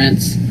paw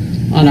prints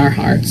on our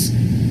hearts.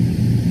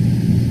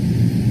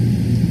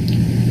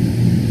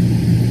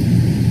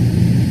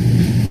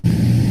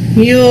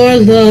 Your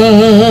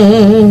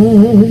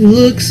love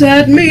looks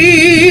at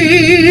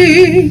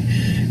me,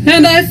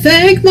 and I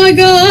thank my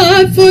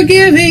God for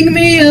giving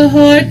me a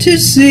heart to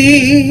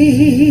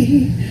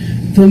see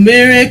the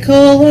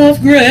miracle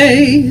of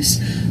grace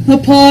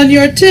upon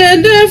your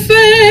tender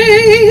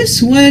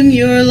face. When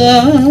your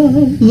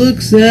love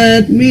looks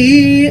at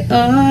me,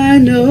 I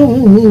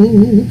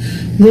know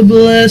the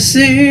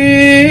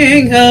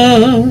blessing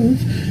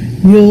of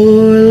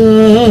your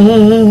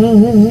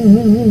love.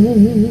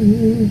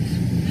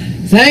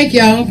 Thank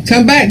y'all.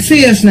 Come back,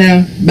 see us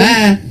now.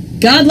 Bye.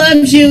 God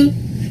loves you.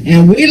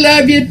 And we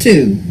love you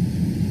too.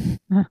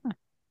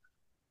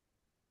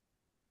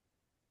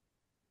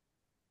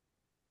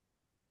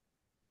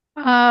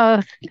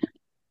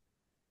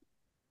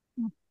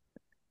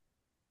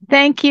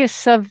 Thank you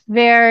so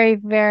very,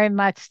 very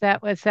much.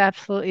 That was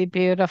absolutely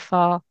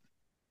beautiful.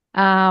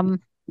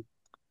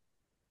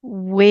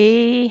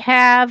 We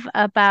have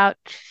about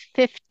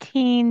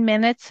 15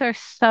 minutes or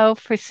so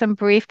for some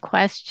brief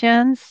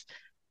questions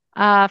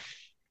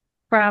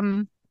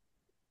from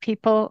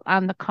people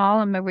on the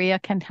call, and Maria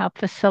can help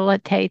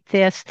facilitate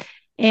this.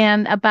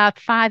 And about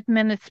 5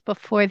 minutes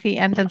before the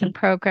end of the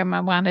program,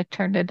 I want to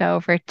turn it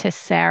over to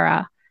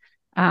Sarah.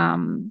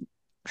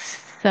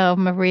 So,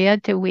 Maria,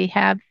 do we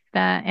have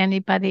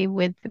anybody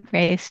with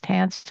raised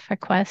hands for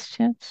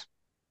questions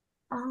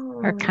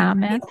or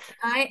comments?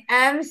 I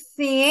am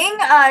seeing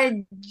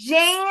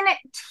Jane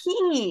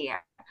T.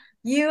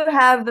 You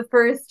have the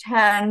first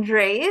hand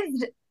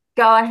raised.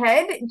 Go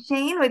ahead,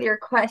 Jane, with your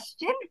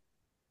question.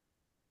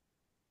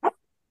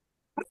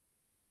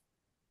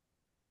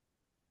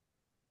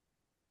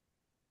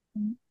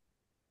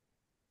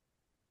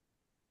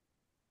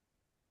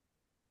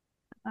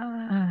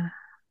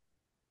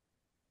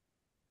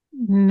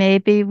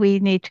 Maybe we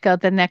need to go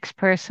to the next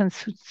person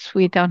since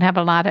we don't have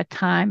a lot of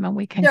time, and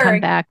we can come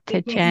back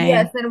to Jane.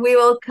 Yes, and we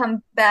will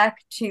come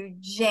back to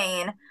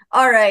Jane.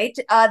 All right.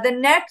 The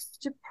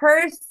next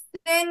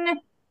person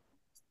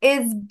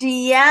is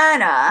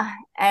Deanna.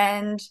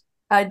 And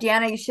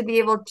Deanna, you should be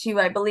able to,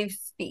 I believe,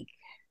 speak.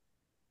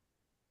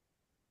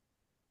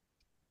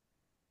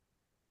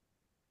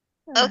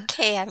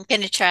 Okay, I'm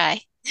going to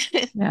try.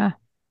 Yeah.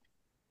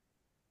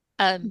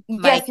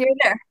 Yes, you're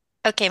there.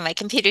 Okay, my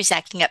computer's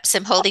acting up, so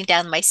I'm holding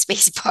down my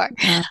space bar.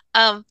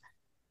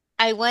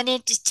 I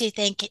wanted to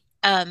thank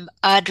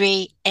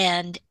Audrey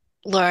and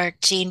Laurel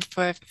Jean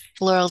for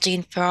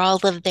all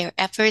of their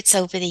efforts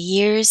over the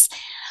years.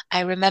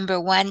 I remember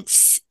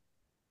once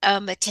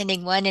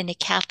attending one in a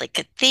Catholic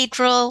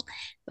cathedral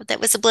that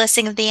was a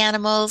blessing of the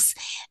animals.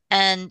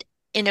 And,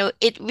 you know,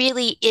 it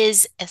really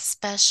is a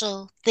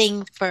special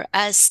thing for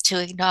us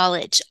to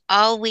acknowledge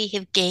all we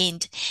have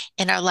gained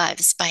in our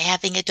lives by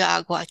having a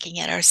dog walking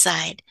at our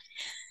side.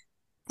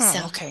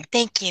 So, okay.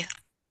 Thank you.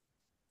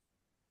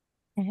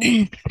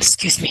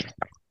 Excuse me.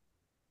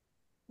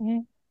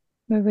 Okay.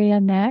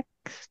 Maria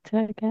next,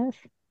 I guess.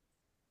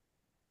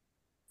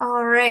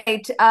 All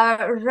right.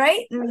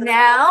 Right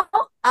now,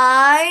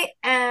 I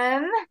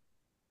am,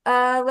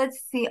 let's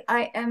see,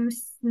 I am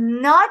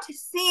not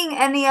seeing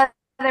any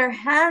other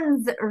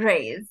hands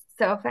raised.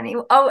 So if any,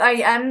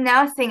 I am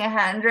now seeing a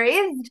hand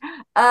raised.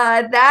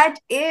 That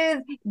is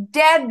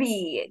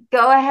Debbie.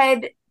 Go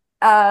ahead,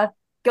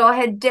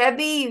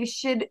 Debbie. You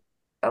should,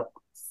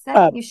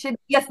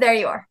 yes, there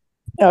you are.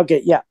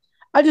 Okay, yeah.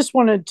 I just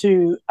wanted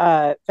to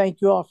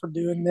thank you all for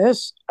doing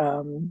this.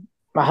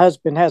 My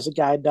husband has a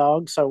guide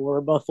dog, so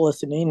we're both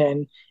listening,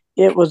 and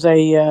it was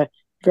a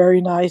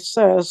very nice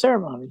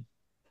ceremony.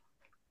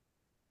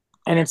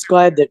 And it's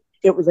glad that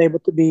it was able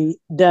to be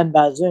done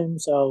by Zoom,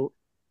 so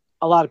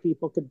a lot of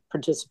people could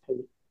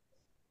participate.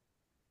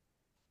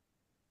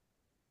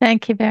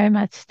 Thank you very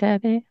much,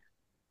 Debbie.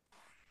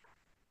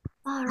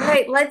 All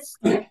right, let's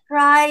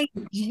try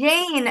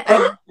Jane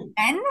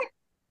again.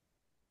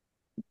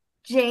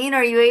 Jane,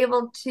 are you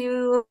able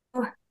to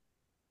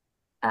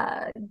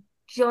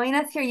join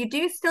us here? You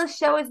do still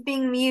show as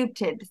being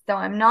muted, so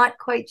I'm not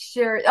quite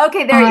sure.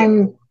 Okay, there you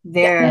I'm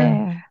there.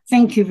 There.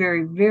 Thank you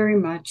very, very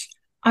much.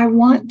 I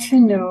want to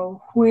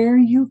know where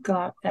you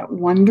got that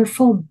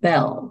wonderful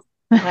bell.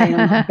 I am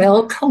a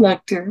bell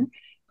collector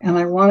and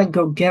I want to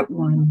go get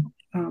one.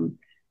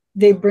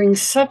 They bring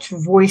such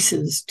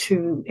voices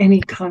to any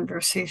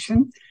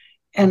conversation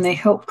and they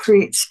help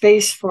create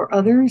space for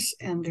others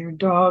and their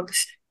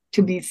dogs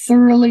to be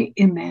thoroughly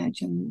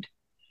imagined.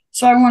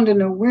 So I want to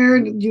know, where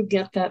did you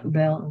get that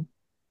bell?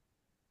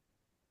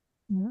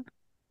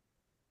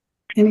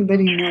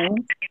 Anybody know?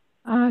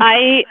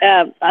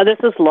 This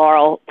is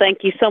Laurel.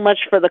 Thank you so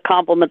much for the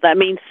compliment. That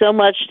means so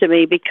much to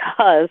me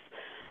because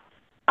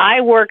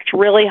I worked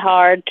really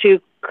hard to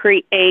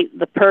create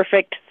the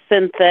perfect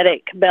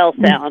synthetic bell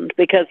sound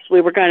because we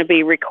were going to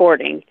be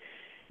recording,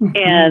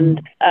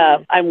 and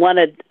I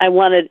wanted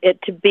it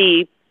to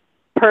be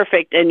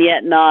perfect and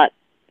yet not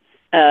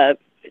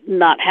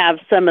have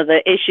some of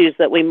the issues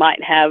that we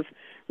might have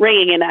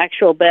ringing an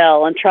actual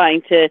bell and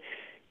trying to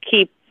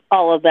keep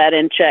all of that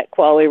in check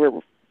while we were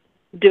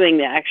doing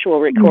the actual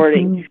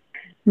recording.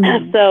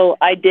 So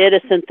I did a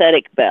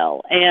synthetic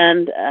bell,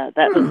 and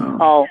that was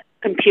all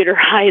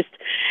computerized.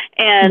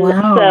 And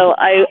so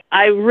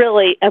I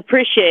really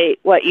appreciate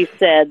what you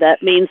said.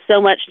 That means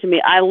so much to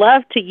me. I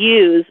love to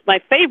use my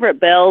favorite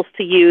bells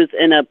to use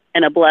in a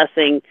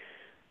blessing,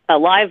 a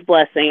live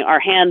blessing, are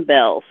hand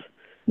bells.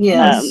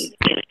 Yes.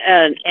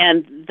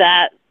 And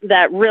that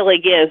really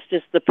gives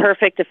just the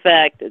perfect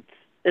effect.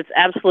 It's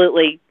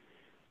absolutely.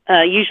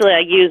 Usually I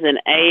use an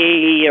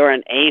A or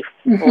an A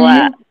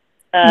flat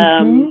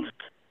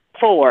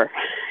 4,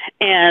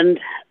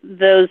 and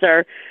those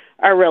are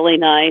really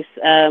nice.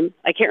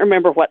 I can't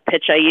remember what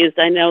pitch I used.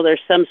 I know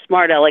there's some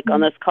smart aleck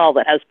on this call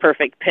that has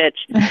perfect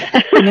pitch.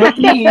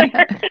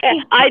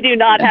 I do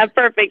not have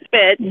perfect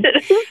pitch.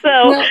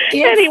 So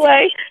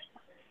anyway.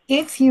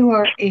 If you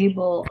are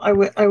able, I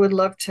would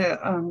love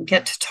to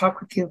get to talk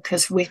with you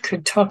because we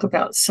could talk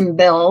about some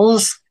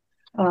bells.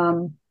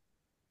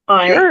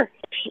 Sure.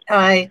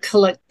 I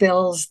collect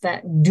bells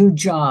that do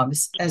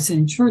jobs, as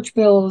in church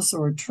bells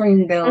or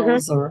train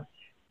bells or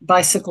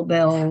bicycle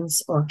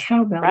bells or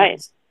cowbells.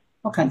 Right.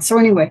 Okay. So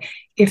anyway,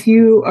 if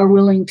you are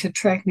willing to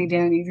track me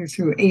down either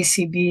through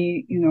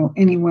ACB,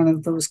 any one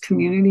of those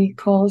community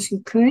calls,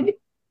 you could.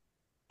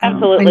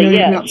 Absolutely.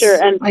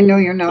 Sure. And I know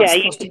you're not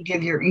supposed to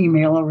give your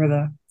email over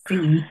the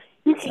thingy.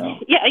 So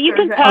yeah, you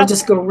can pass. I'll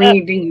just go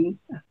ring.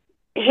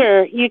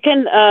 Sure. You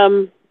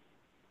can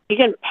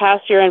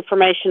pass your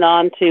information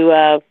on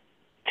to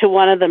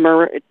one of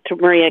to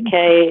Maria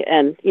Kay,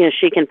 and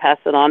she can pass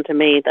it on to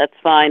me. That's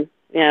fine.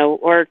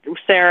 Or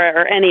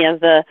Sarah or any of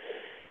the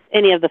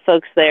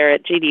folks there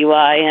at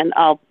GDUI, and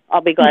I'll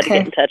be glad to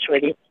get in touch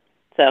with you.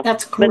 So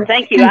that's cool. But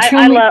thank you.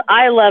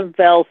 I love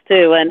bells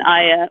too, and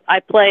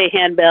I play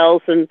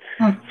handbells and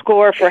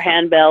score for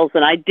handbells,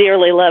 and I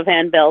dearly love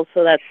handbells.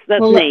 So that's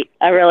neat.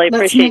 I really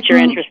appreciate your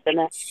interest in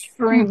that.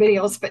 For anybody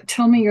else, but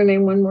tell me your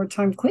name one more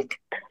time, quick.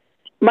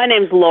 My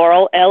name's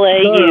Laurel,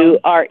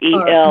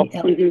 Laurel.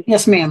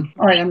 Yes, ma'am.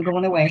 All right, I'm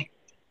going away.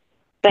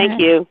 Thank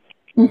you.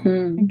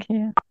 Thank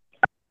you.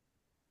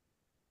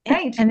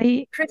 Right.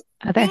 Any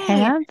other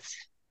hands?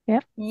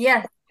 Yep.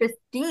 Yes,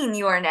 Christine,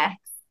 you are next.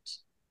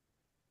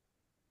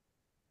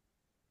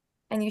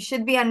 And you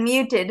should be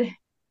unmuted.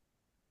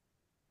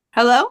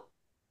 Hello?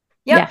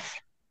 Yep. Yes.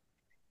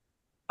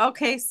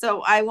 Okay,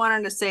 so I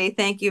wanted to say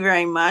thank you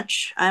very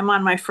much. I'm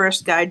on my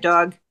first guide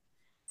dog,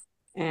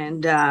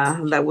 and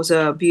that was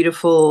a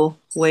beautiful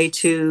way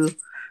to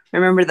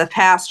remember the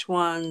past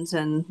ones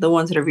and the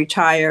ones that are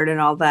retired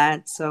and all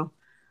that. So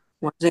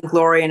ones in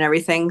glory and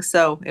everything.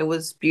 So it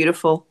was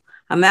beautiful.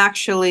 I'm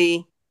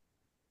actually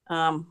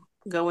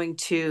going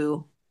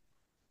to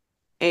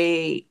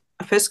a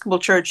Episcopal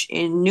church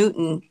in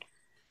Newton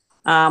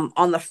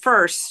on the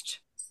 1st,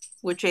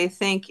 which I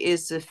think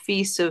is the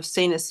feast of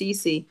Saint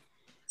Assisi.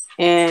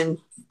 And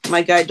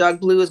my guide dog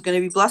Blue is going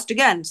to be blessed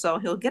again, so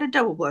he'll get a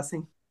double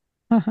blessing.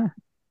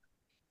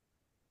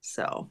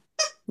 So,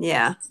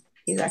 yeah,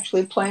 he's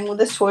actually playing with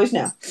his toys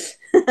now.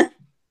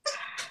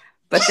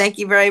 But thank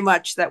you very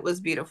much. That was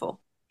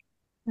beautiful.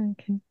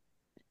 Okay.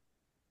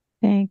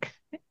 Thanks.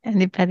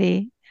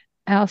 Anybody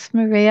else,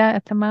 Maria,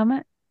 at the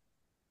moment?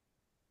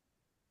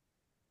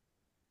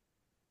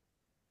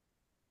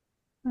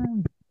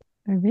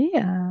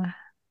 Maria.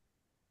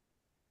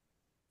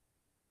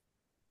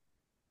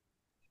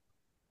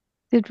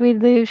 Did we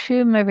lose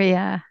you,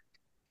 Maria?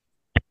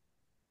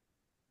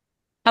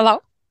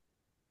 Hello?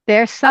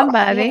 There's Oh,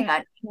 somebody. hang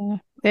on. Yeah,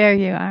 there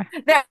you are.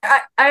 There,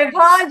 I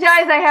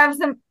apologize. I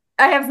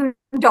have some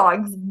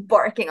dogs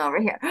barking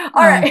over here.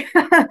 All right.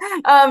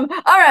 All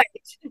right.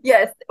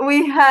 Yes,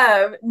 we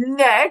have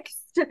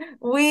next.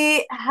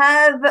 We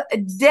have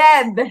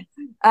Deb.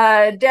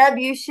 Deb,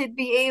 you should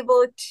be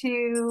able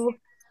to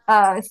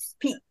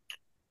speak.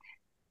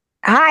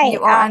 Hi,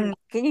 You are on.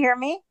 can you hear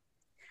me?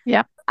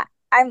 Yep.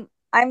 I'm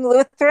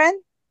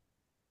Lutheran,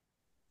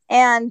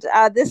 and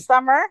this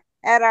summer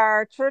at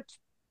our church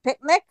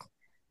picnic,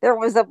 there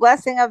was a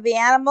blessing of the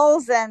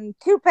animals, and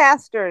 2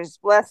 pastors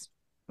blessed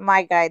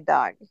my guide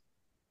dog.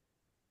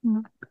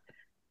 You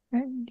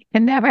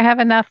can never have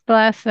enough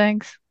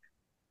blessings.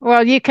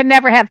 Well, you can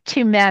never have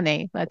too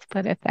many. Let's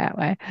put it that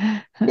way.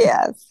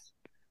 Yes.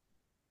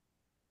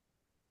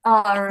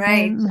 All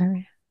right.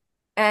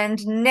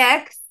 And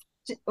next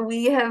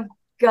we have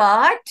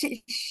got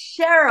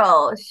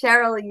Cheryl.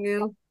 Cheryl,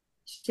 you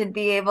should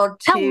be able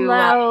to.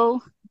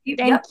 Hello.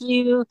 Thank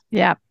you.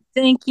 Yeah.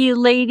 Thank you,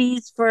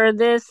 ladies, for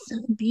this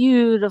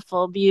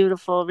beautiful,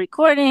 beautiful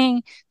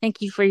recording.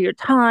 Thank you for your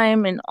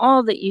time and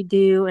all that you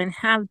do and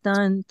have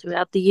done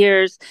throughout the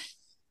years.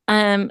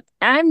 I'm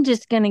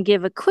just going to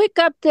give a quick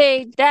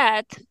update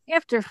that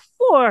after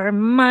 4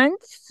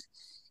 months,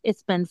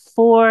 it's been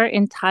 4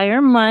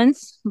 entire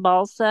months,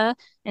 Balsa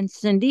and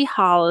Cindy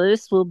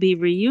Hollis will be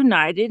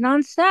reunited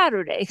on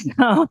Saturday.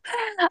 So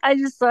I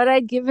just thought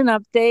I'd give an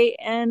update,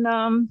 and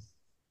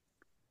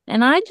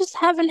I just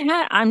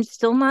I'm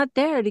still not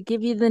there to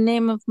give you the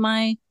name of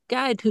my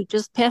guide who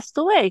just passed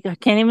away. I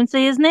can't even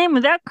say his name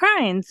without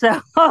crying.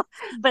 So,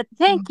 but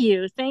thank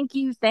you.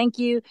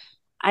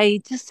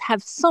 I just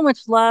have so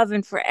much love,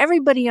 and for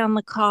everybody on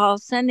the call,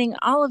 sending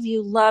all of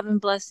you love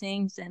and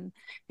blessings, and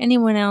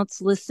anyone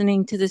else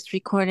listening to this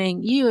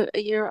recording,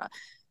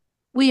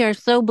 we are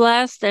so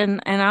blessed,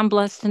 and I'm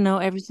blessed to know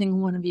every single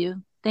one of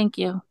you. Thank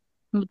you.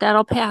 With that,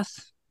 I'll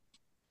pass.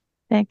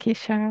 Thank you,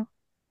 Cheryl.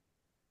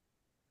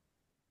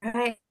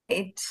 Right.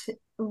 I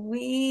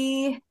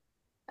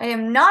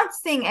am not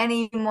seeing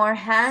any more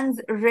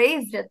hands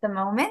raised at the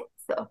moment.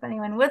 So if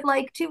anyone would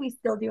like to, we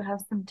still do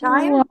have some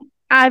time. Well,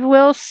 I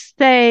will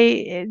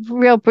say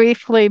real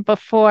briefly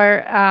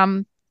before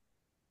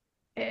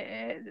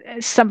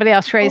somebody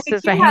else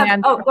raises a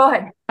hand. Oh, go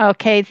ahead.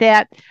 Okay,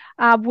 that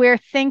we're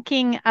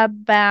thinking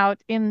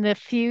about in the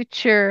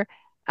future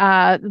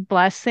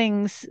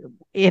blessings,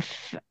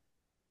 if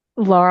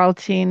Laurel,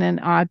 Jean, and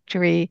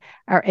Audrey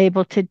are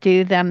able to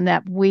do them,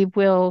 that we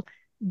will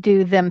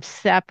do them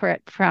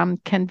separate from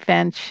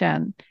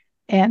convention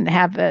and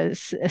have a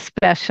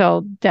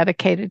special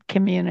dedicated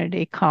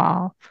community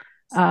call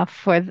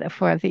for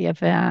the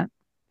event.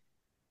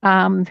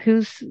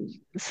 Who's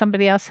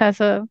somebody else has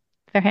their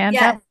hand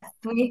up?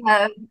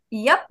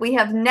 Yes, we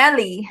have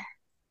Nellie.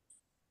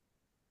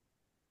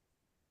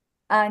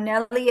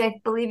 Nellie,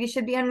 I believe you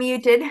should be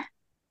unmuted.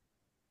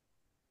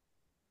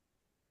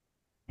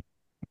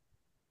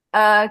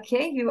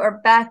 Okay, you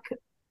are back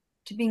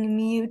to being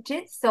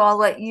muted, so I'll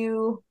let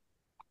you,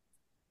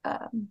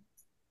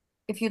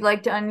 if you'd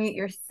like to unmute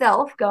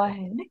yourself, go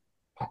ahead.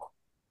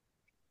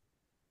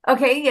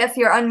 Okay, yes,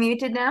 you're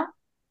unmuted now.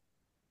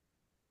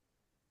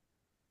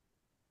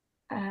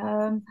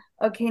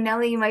 Okay,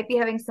 Nellie, you might be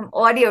having some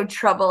audio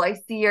trouble. I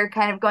see you're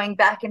kind of going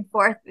back and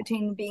forth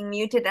between being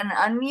muted and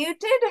unmuted.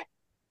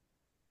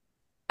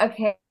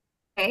 Okay.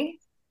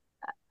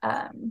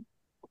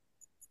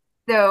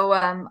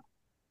 So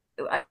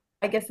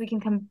I guess we can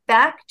come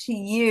back to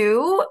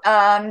you.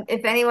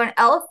 If anyone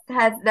else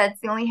that's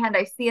the only hand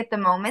I see at the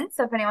moment.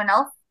 So if anyone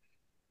else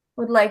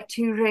would like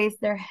to raise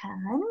their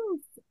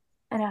hands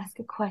and ask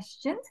a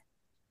question.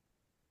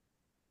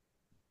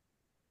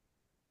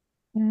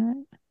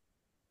 All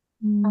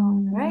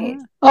right.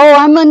 Oh,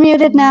 I'm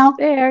unmuted now.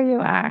 There you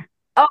are.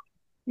 Oh,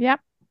 yep.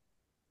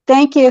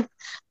 Thank you.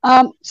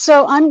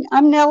 So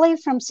I'm Nellie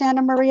from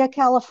Santa Maria,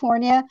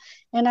 California,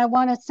 and I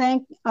want to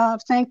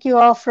thank you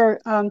all for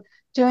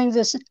doing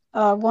this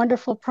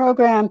wonderful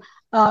program.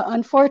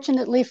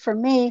 Unfortunately for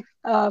me,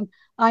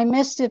 I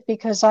missed it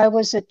because I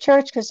was at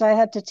church because I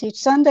had to teach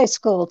Sunday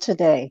school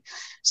today.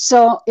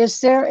 So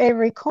is there a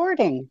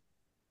recording?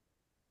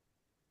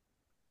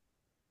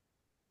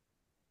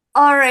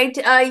 All right.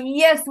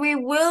 Yes, we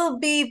will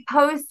be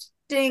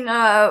circulating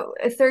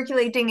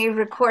a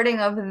recording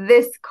of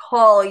this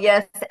call,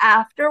 yes,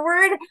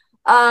 afterward.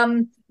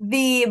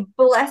 The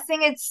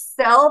blessing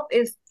itself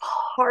is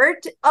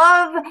part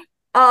of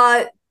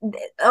the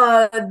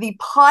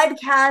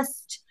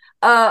podcast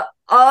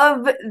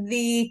of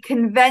the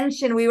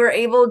convention. We were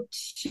able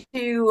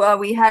to,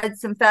 we had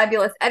some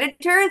fabulous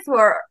editors who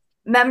are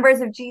members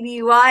of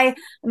GDUI,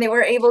 and they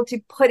were able to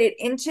put it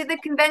into the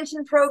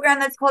convention program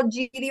that's called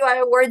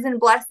GDUI Awards and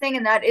Blessing,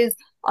 and that is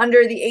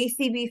under the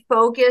ACB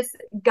Focus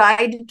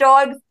Guide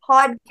Dogs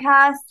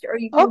podcast, or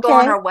you can go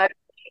on our website.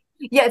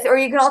 Yes, or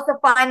you can also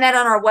find that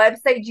on our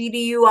website,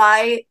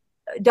 GDUI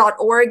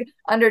GDUI.org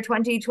under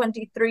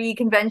 2023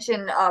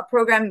 convention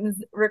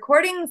programs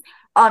recordings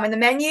in the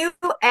menu,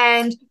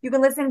 and you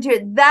can listen to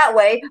it that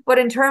way. But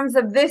in terms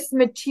of this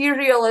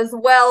material as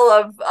well,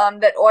 of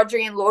that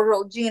Audrey and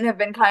Laurel Jean have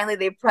been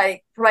kindly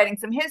providing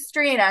some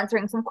history and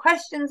answering some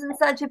questions and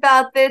such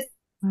about this.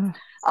 And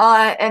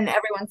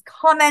everyone's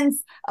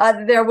comments,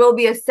 there will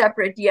be a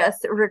separate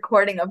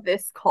recording of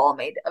this call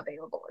made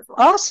available as well.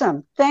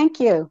 Awesome. Thank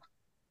you.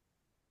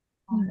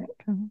 All right.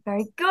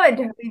 Very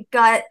good. We've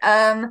got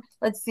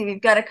let's see,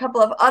 we've got a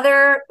couple of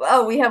other,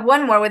 we have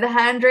one more with a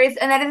hand raised,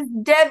 and that is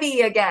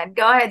Debbie again.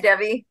 Go ahead,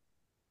 Debbie.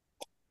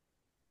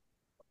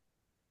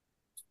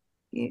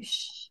 You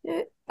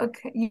should,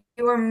 okay,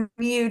 you are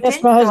muted.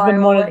 Yes, my husband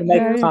so wanted to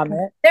make a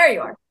comment. There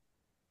you are.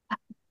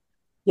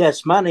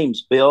 Yes, my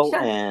name's Bill,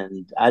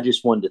 and I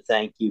just wanted to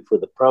thank you for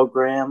the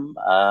program.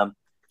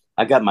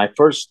 I got my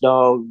first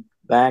dog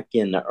back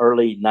in the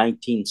early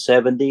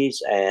 1970s,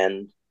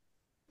 and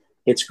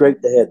it's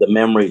great to have the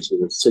memories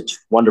of such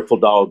wonderful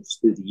dogs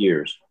through the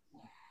years.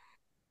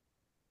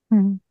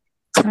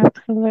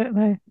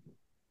 Absolutely.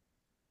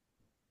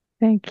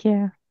 Thank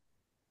you.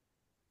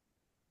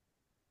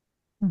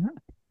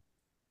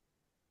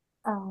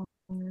 All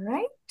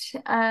right,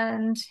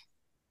 and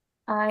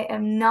I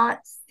am not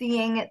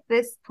seeing at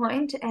this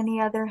point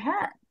any other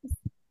hands.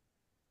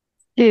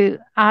 Do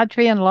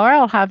Audrey and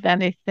Laurel have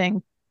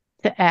anything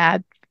to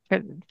add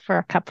for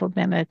a couple of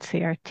minutes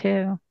here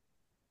too?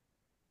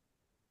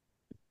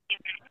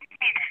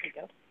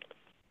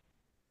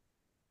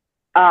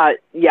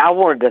 Yeah, I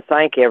wanted to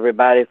thank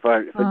everybody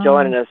for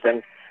joining us,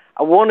 and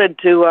I wanted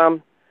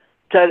to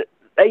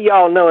let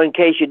y'all know, in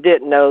case you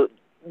didn't know,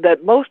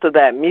 that most of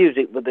that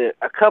music, with a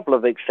couple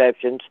of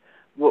exceptions,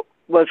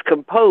 was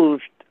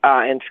composed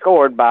and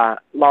scored by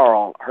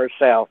Laurel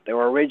herself. They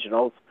were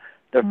originals.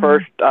 The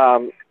first,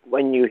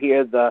 when you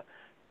hear the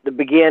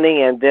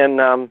beginning, and then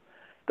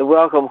the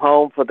welcome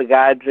home for the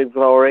guides of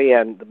glory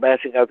and the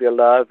blessing of your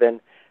love, and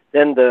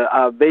then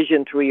the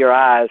vision through your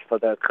eyes for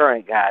the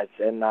current guides.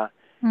 And I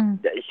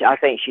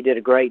think she did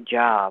a great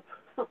job.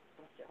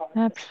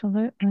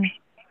 Absolutely.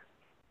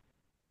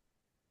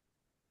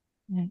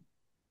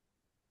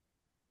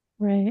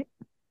 Right.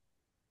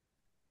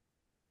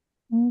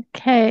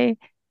 Okay.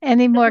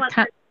 Any more?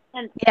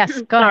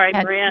 Yes, go Sorry,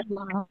 ahead. Maria.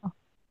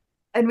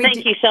 And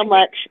thank you so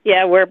much.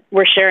 Yeah,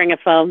 we're sharing a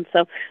phone,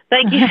 so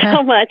thank you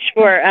so much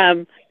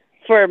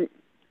for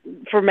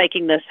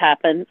making this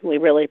happen. We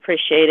really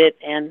appreciate it,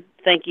 and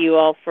thank you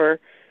all for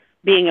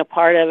being a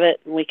part of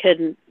it. We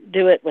couldn't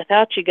do it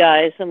without you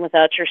guys and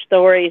without your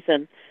stories,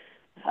 and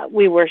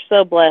we were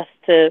so blessed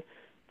to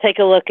take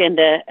a look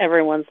into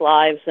everyone's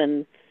lives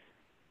and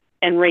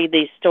read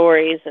these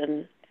stories.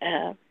 And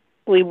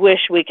we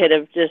wish we could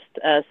have just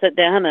sat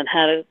down and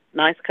had a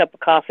nice cup of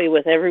coffee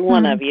with every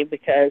one of you,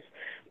 because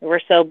we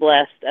were so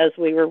blessed as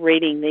we were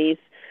reading these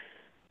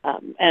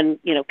and,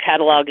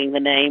 cataloging the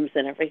names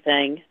and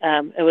everything.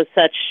 It was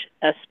such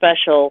a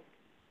special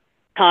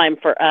time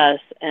for us.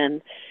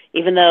 And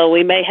even though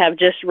we may have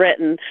just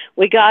written,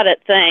 we got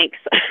it, thanks,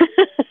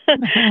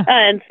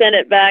 and sent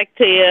it back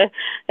to you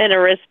in a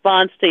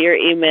response to your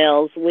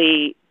emails,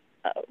 we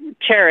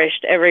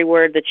cherished every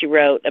word that you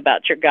wrote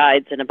about your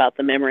guides and about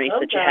the memories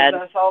that you had.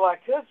 That's all I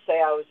could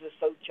say. I was just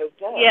so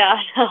choked up. Yeah,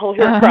 we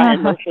were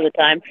crying most of the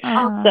time.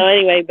 So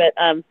anyway, but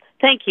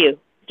thank you.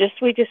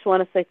 We just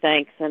want to say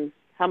thanks and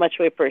how much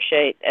we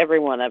appreciate every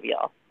one of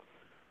y'all.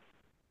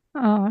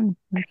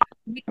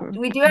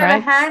 We do have a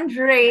hand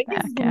raised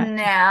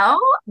now.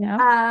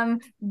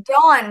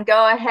 Dawn,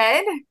 go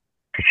ahead.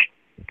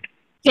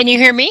 Can you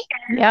hear me?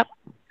 Yep.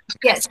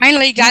 Yes.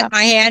 Finally got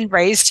my hand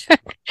raised.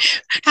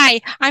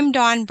 Hi, I'm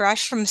Dawn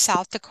Brush from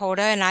South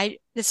Dakota, and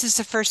this is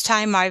the first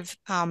time I've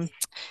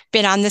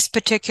been on this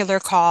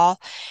particular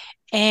call.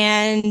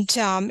 And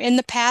in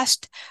the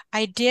past,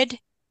 I did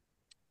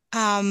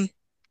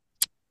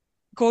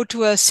go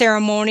to a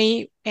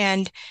ceremony,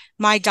 and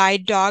my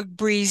guide dog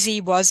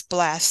Breezy was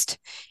blessed.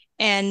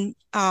 And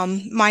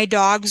my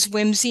dogs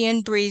Whimsy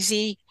and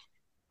Breezy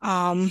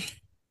are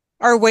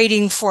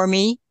waiting for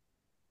me,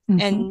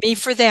 and me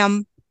for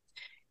them.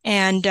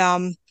 And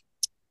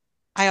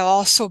I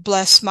also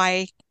bless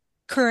my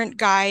current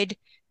guide,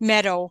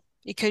 Meadow,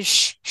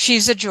 because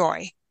she's a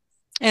joy.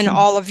 And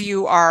all of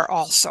you are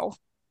also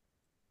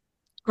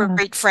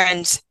great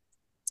friends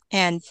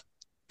and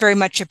very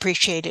much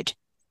appreciated.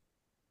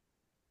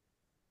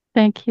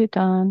 Thank you,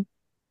 Dawn.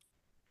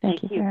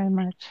 Thank you very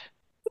much.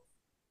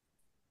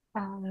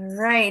 All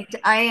right.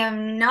 I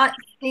am not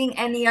seeing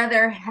any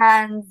other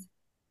hands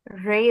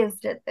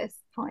raised at this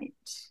point.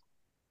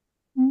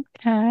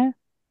 Okay.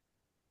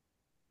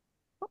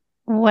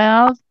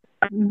 Well,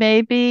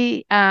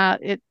 maybe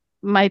it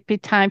might be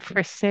time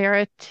for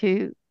Sarah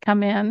to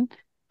come in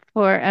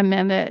for a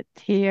minute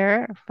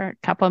here, for a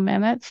couple of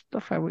minutes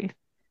before we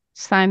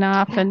sign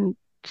off and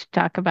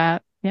talk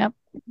about,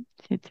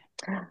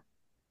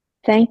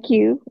 Thank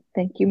you.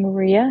 Thank you,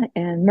 Maria.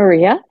 And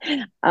Maria,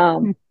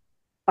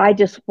 I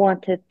just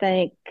want to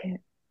thank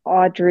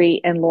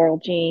Audrey and Laurel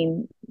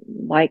Jean,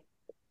 like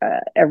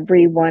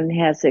everyone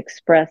has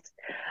expressed.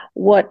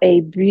 what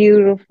a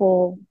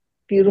beautiful,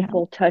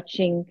 beautiful,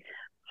 touching,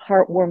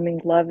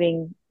 heartwarming,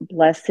 loving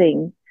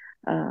blessing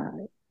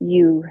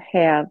you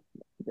have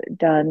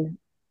done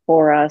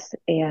for us,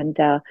 and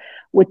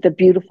with the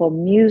beautiful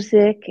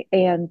music.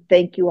 And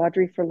thank you,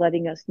 Audrey, for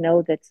letting us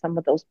know that some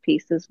of those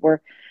pieces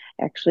were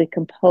actually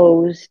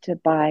composed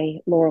by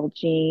Laurel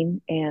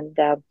Jean. And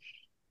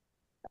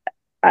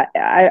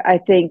I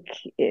think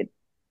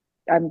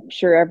I'm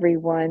sure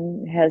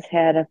everyone has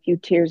had a few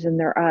tears in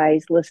their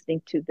eyes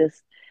listening to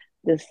this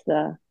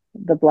the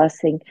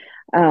blessing.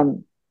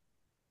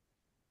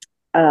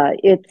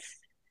 It's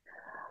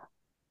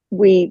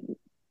we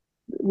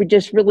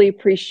just really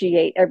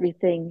appreciate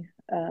everything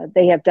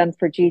they have done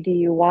for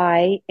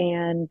GDUI,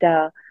 and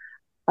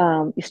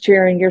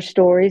sharing your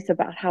stories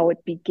about how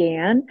it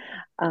began,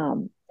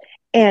 and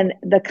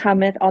the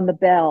comment on the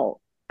bell.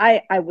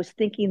 I was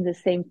thinking the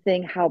same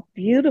thing, how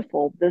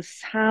beautiful the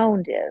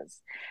sound is.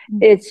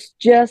 It's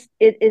just,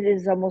 it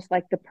is almost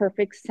like the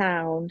perfect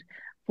sound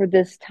for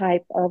this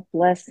type of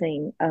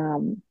blessing.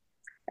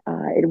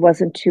 It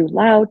wasn't too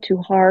loud, too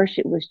harsh.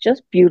 It was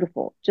just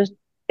beautiful.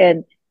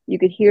 And you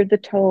could hear the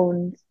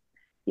tones,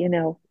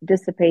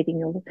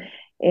 dissipating.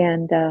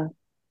 And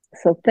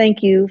so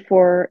thank you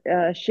for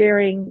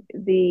sharing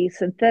the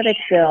synthetic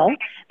bill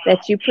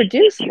that you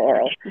produced,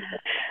 Laurel.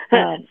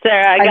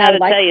 Sarah, I got to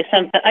tell you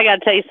something. I got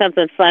to tell you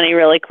something funny,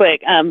 really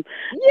quick.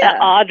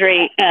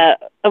 Audrey,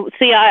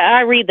 see,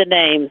 I read the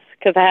names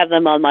because I have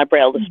them on my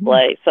Braille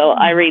display. So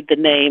I read the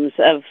names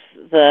of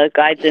the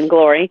guides in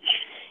glory,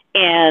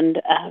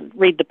 and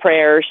read the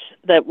prayers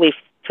that we've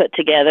put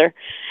together.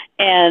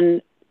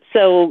 And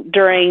so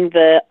during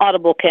the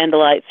audible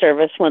candlelight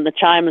service, when the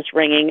chime is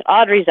ringing,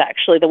 Audrey's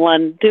actually the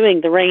one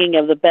doing the ringing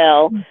of the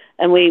bell.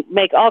 And we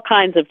make all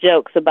kinds of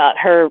jokes about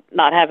her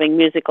not having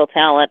musical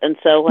talent. And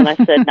so when I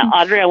said, now,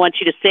 Audrey, I want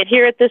you to sit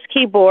here at this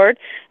keyboard,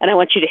 and I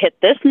want you to hit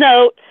this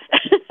note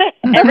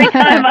every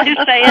time I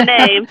say a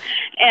name.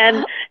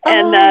 And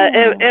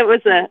it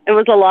was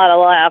a lot of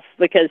laughs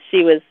because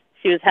she was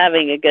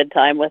having a good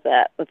time with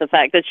that, with the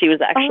fact that she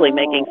was actually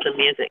making some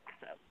music.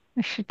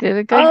 She did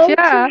a good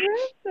job.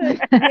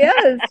 Terrific.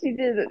 Yes, she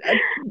did.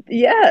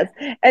 Yes,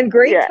 and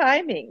great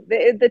timing.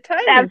 The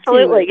timing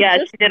absolutely, too. Yeah,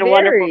 she did a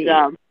wonderful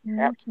job.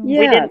 Yes,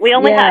 we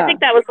only had, I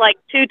think that was like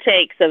 2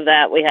 takes of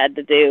that we had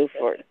to do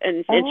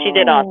and she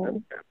did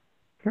awesome.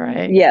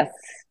 Right. Yes,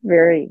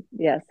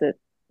 yes. It,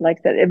 like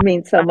I said, it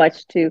means so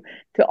much to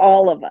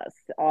all of us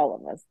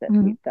that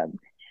we've done.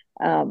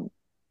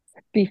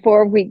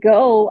 Before we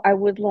go, I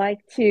would like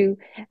to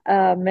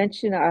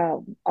mention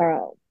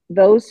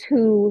those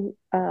who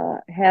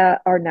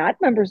are not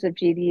members of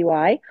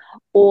GDUI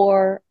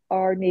or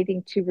are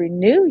needing to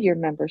renew your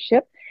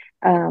membership.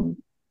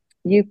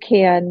 You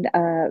can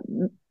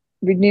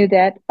renew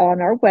that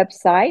on our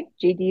website,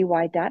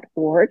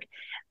 gdui.org.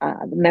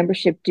 The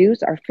membership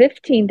dues are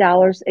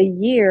 $15 a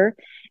year.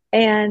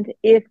 And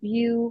if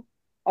you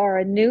are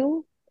a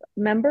new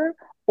member,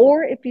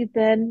 or if you've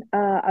been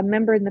a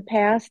member in the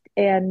past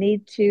and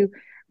need to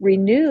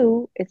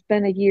renew, it's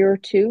been a year or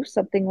two,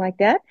 something like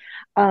that.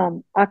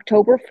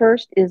 October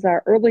 1st is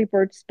our early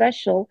bird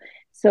special.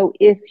 So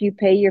if you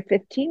pay your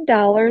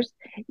 $15,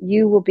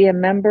 you will be a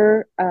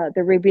member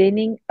the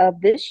remaining of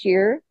this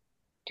year,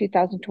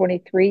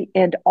 2023,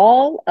 and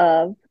all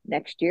of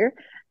next year,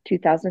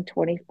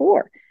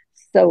 2024.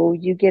 So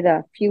you get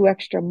a few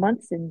extra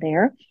months in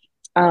there.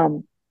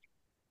 And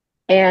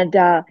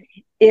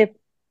if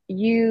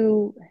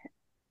you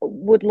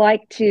would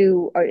like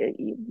to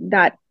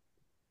not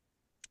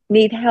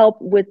need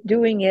help with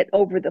doing it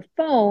over the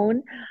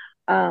phone,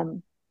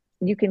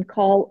 you can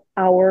call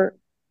our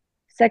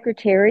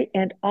secretary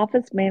and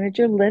office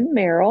manager, Lynn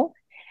Merrill,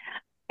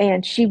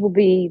 and she will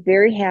be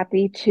very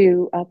happy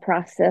to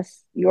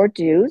process your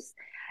dues.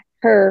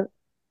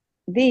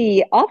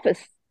 The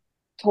office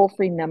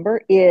toll-free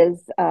number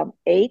is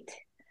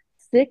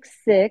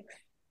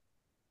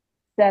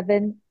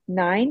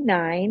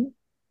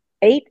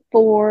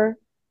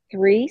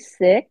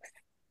 866-799-8436.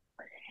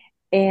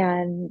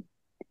 And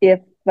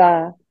if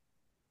you're,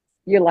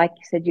 like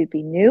you said, you'd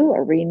be new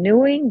or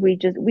renewing, we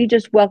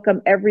just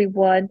welcome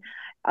everyone.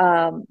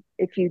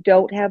 If you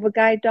don't have a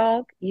guide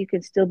dog, you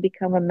can still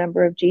become a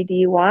member of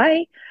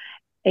GDUI,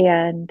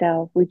 and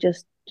we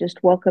just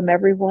welcome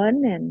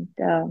everyone, and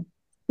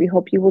we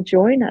hope you will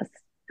join us.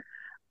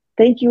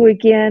 Thank you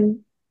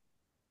again,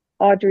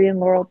 Audrey and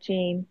Laurel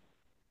Jean.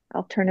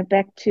 I'll turn it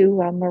back to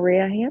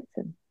Maria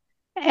Hanson.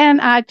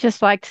 And I'd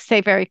just like to say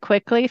very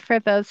quickly, for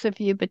those of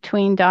you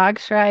between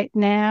dogs right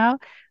now,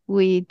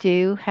 we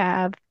do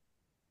have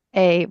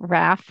a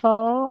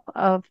raffle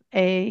of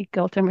a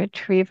Golden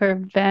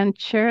Retriever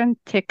Venture, and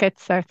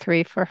tickets are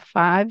 3 for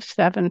 $5,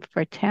 7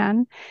 for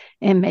 $10.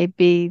 And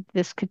maybe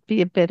this could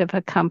be a bit of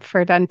a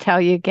comfort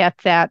until you get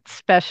that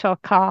special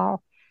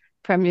call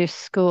from your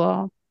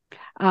school.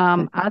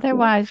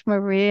 Otherwise,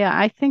 Maria,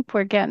 I think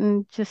we're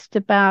getting just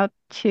about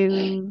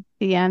to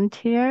the end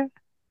here.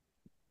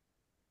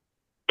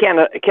 Can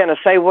I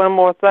say one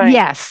more thing?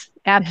 Yes,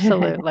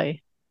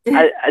 absolutely.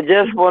 I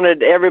just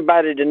wanted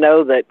everybody to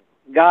know that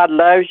God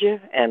loves you,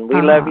 and we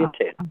love you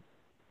too.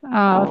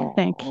 Oh,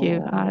 thank you,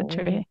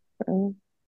 Audrey.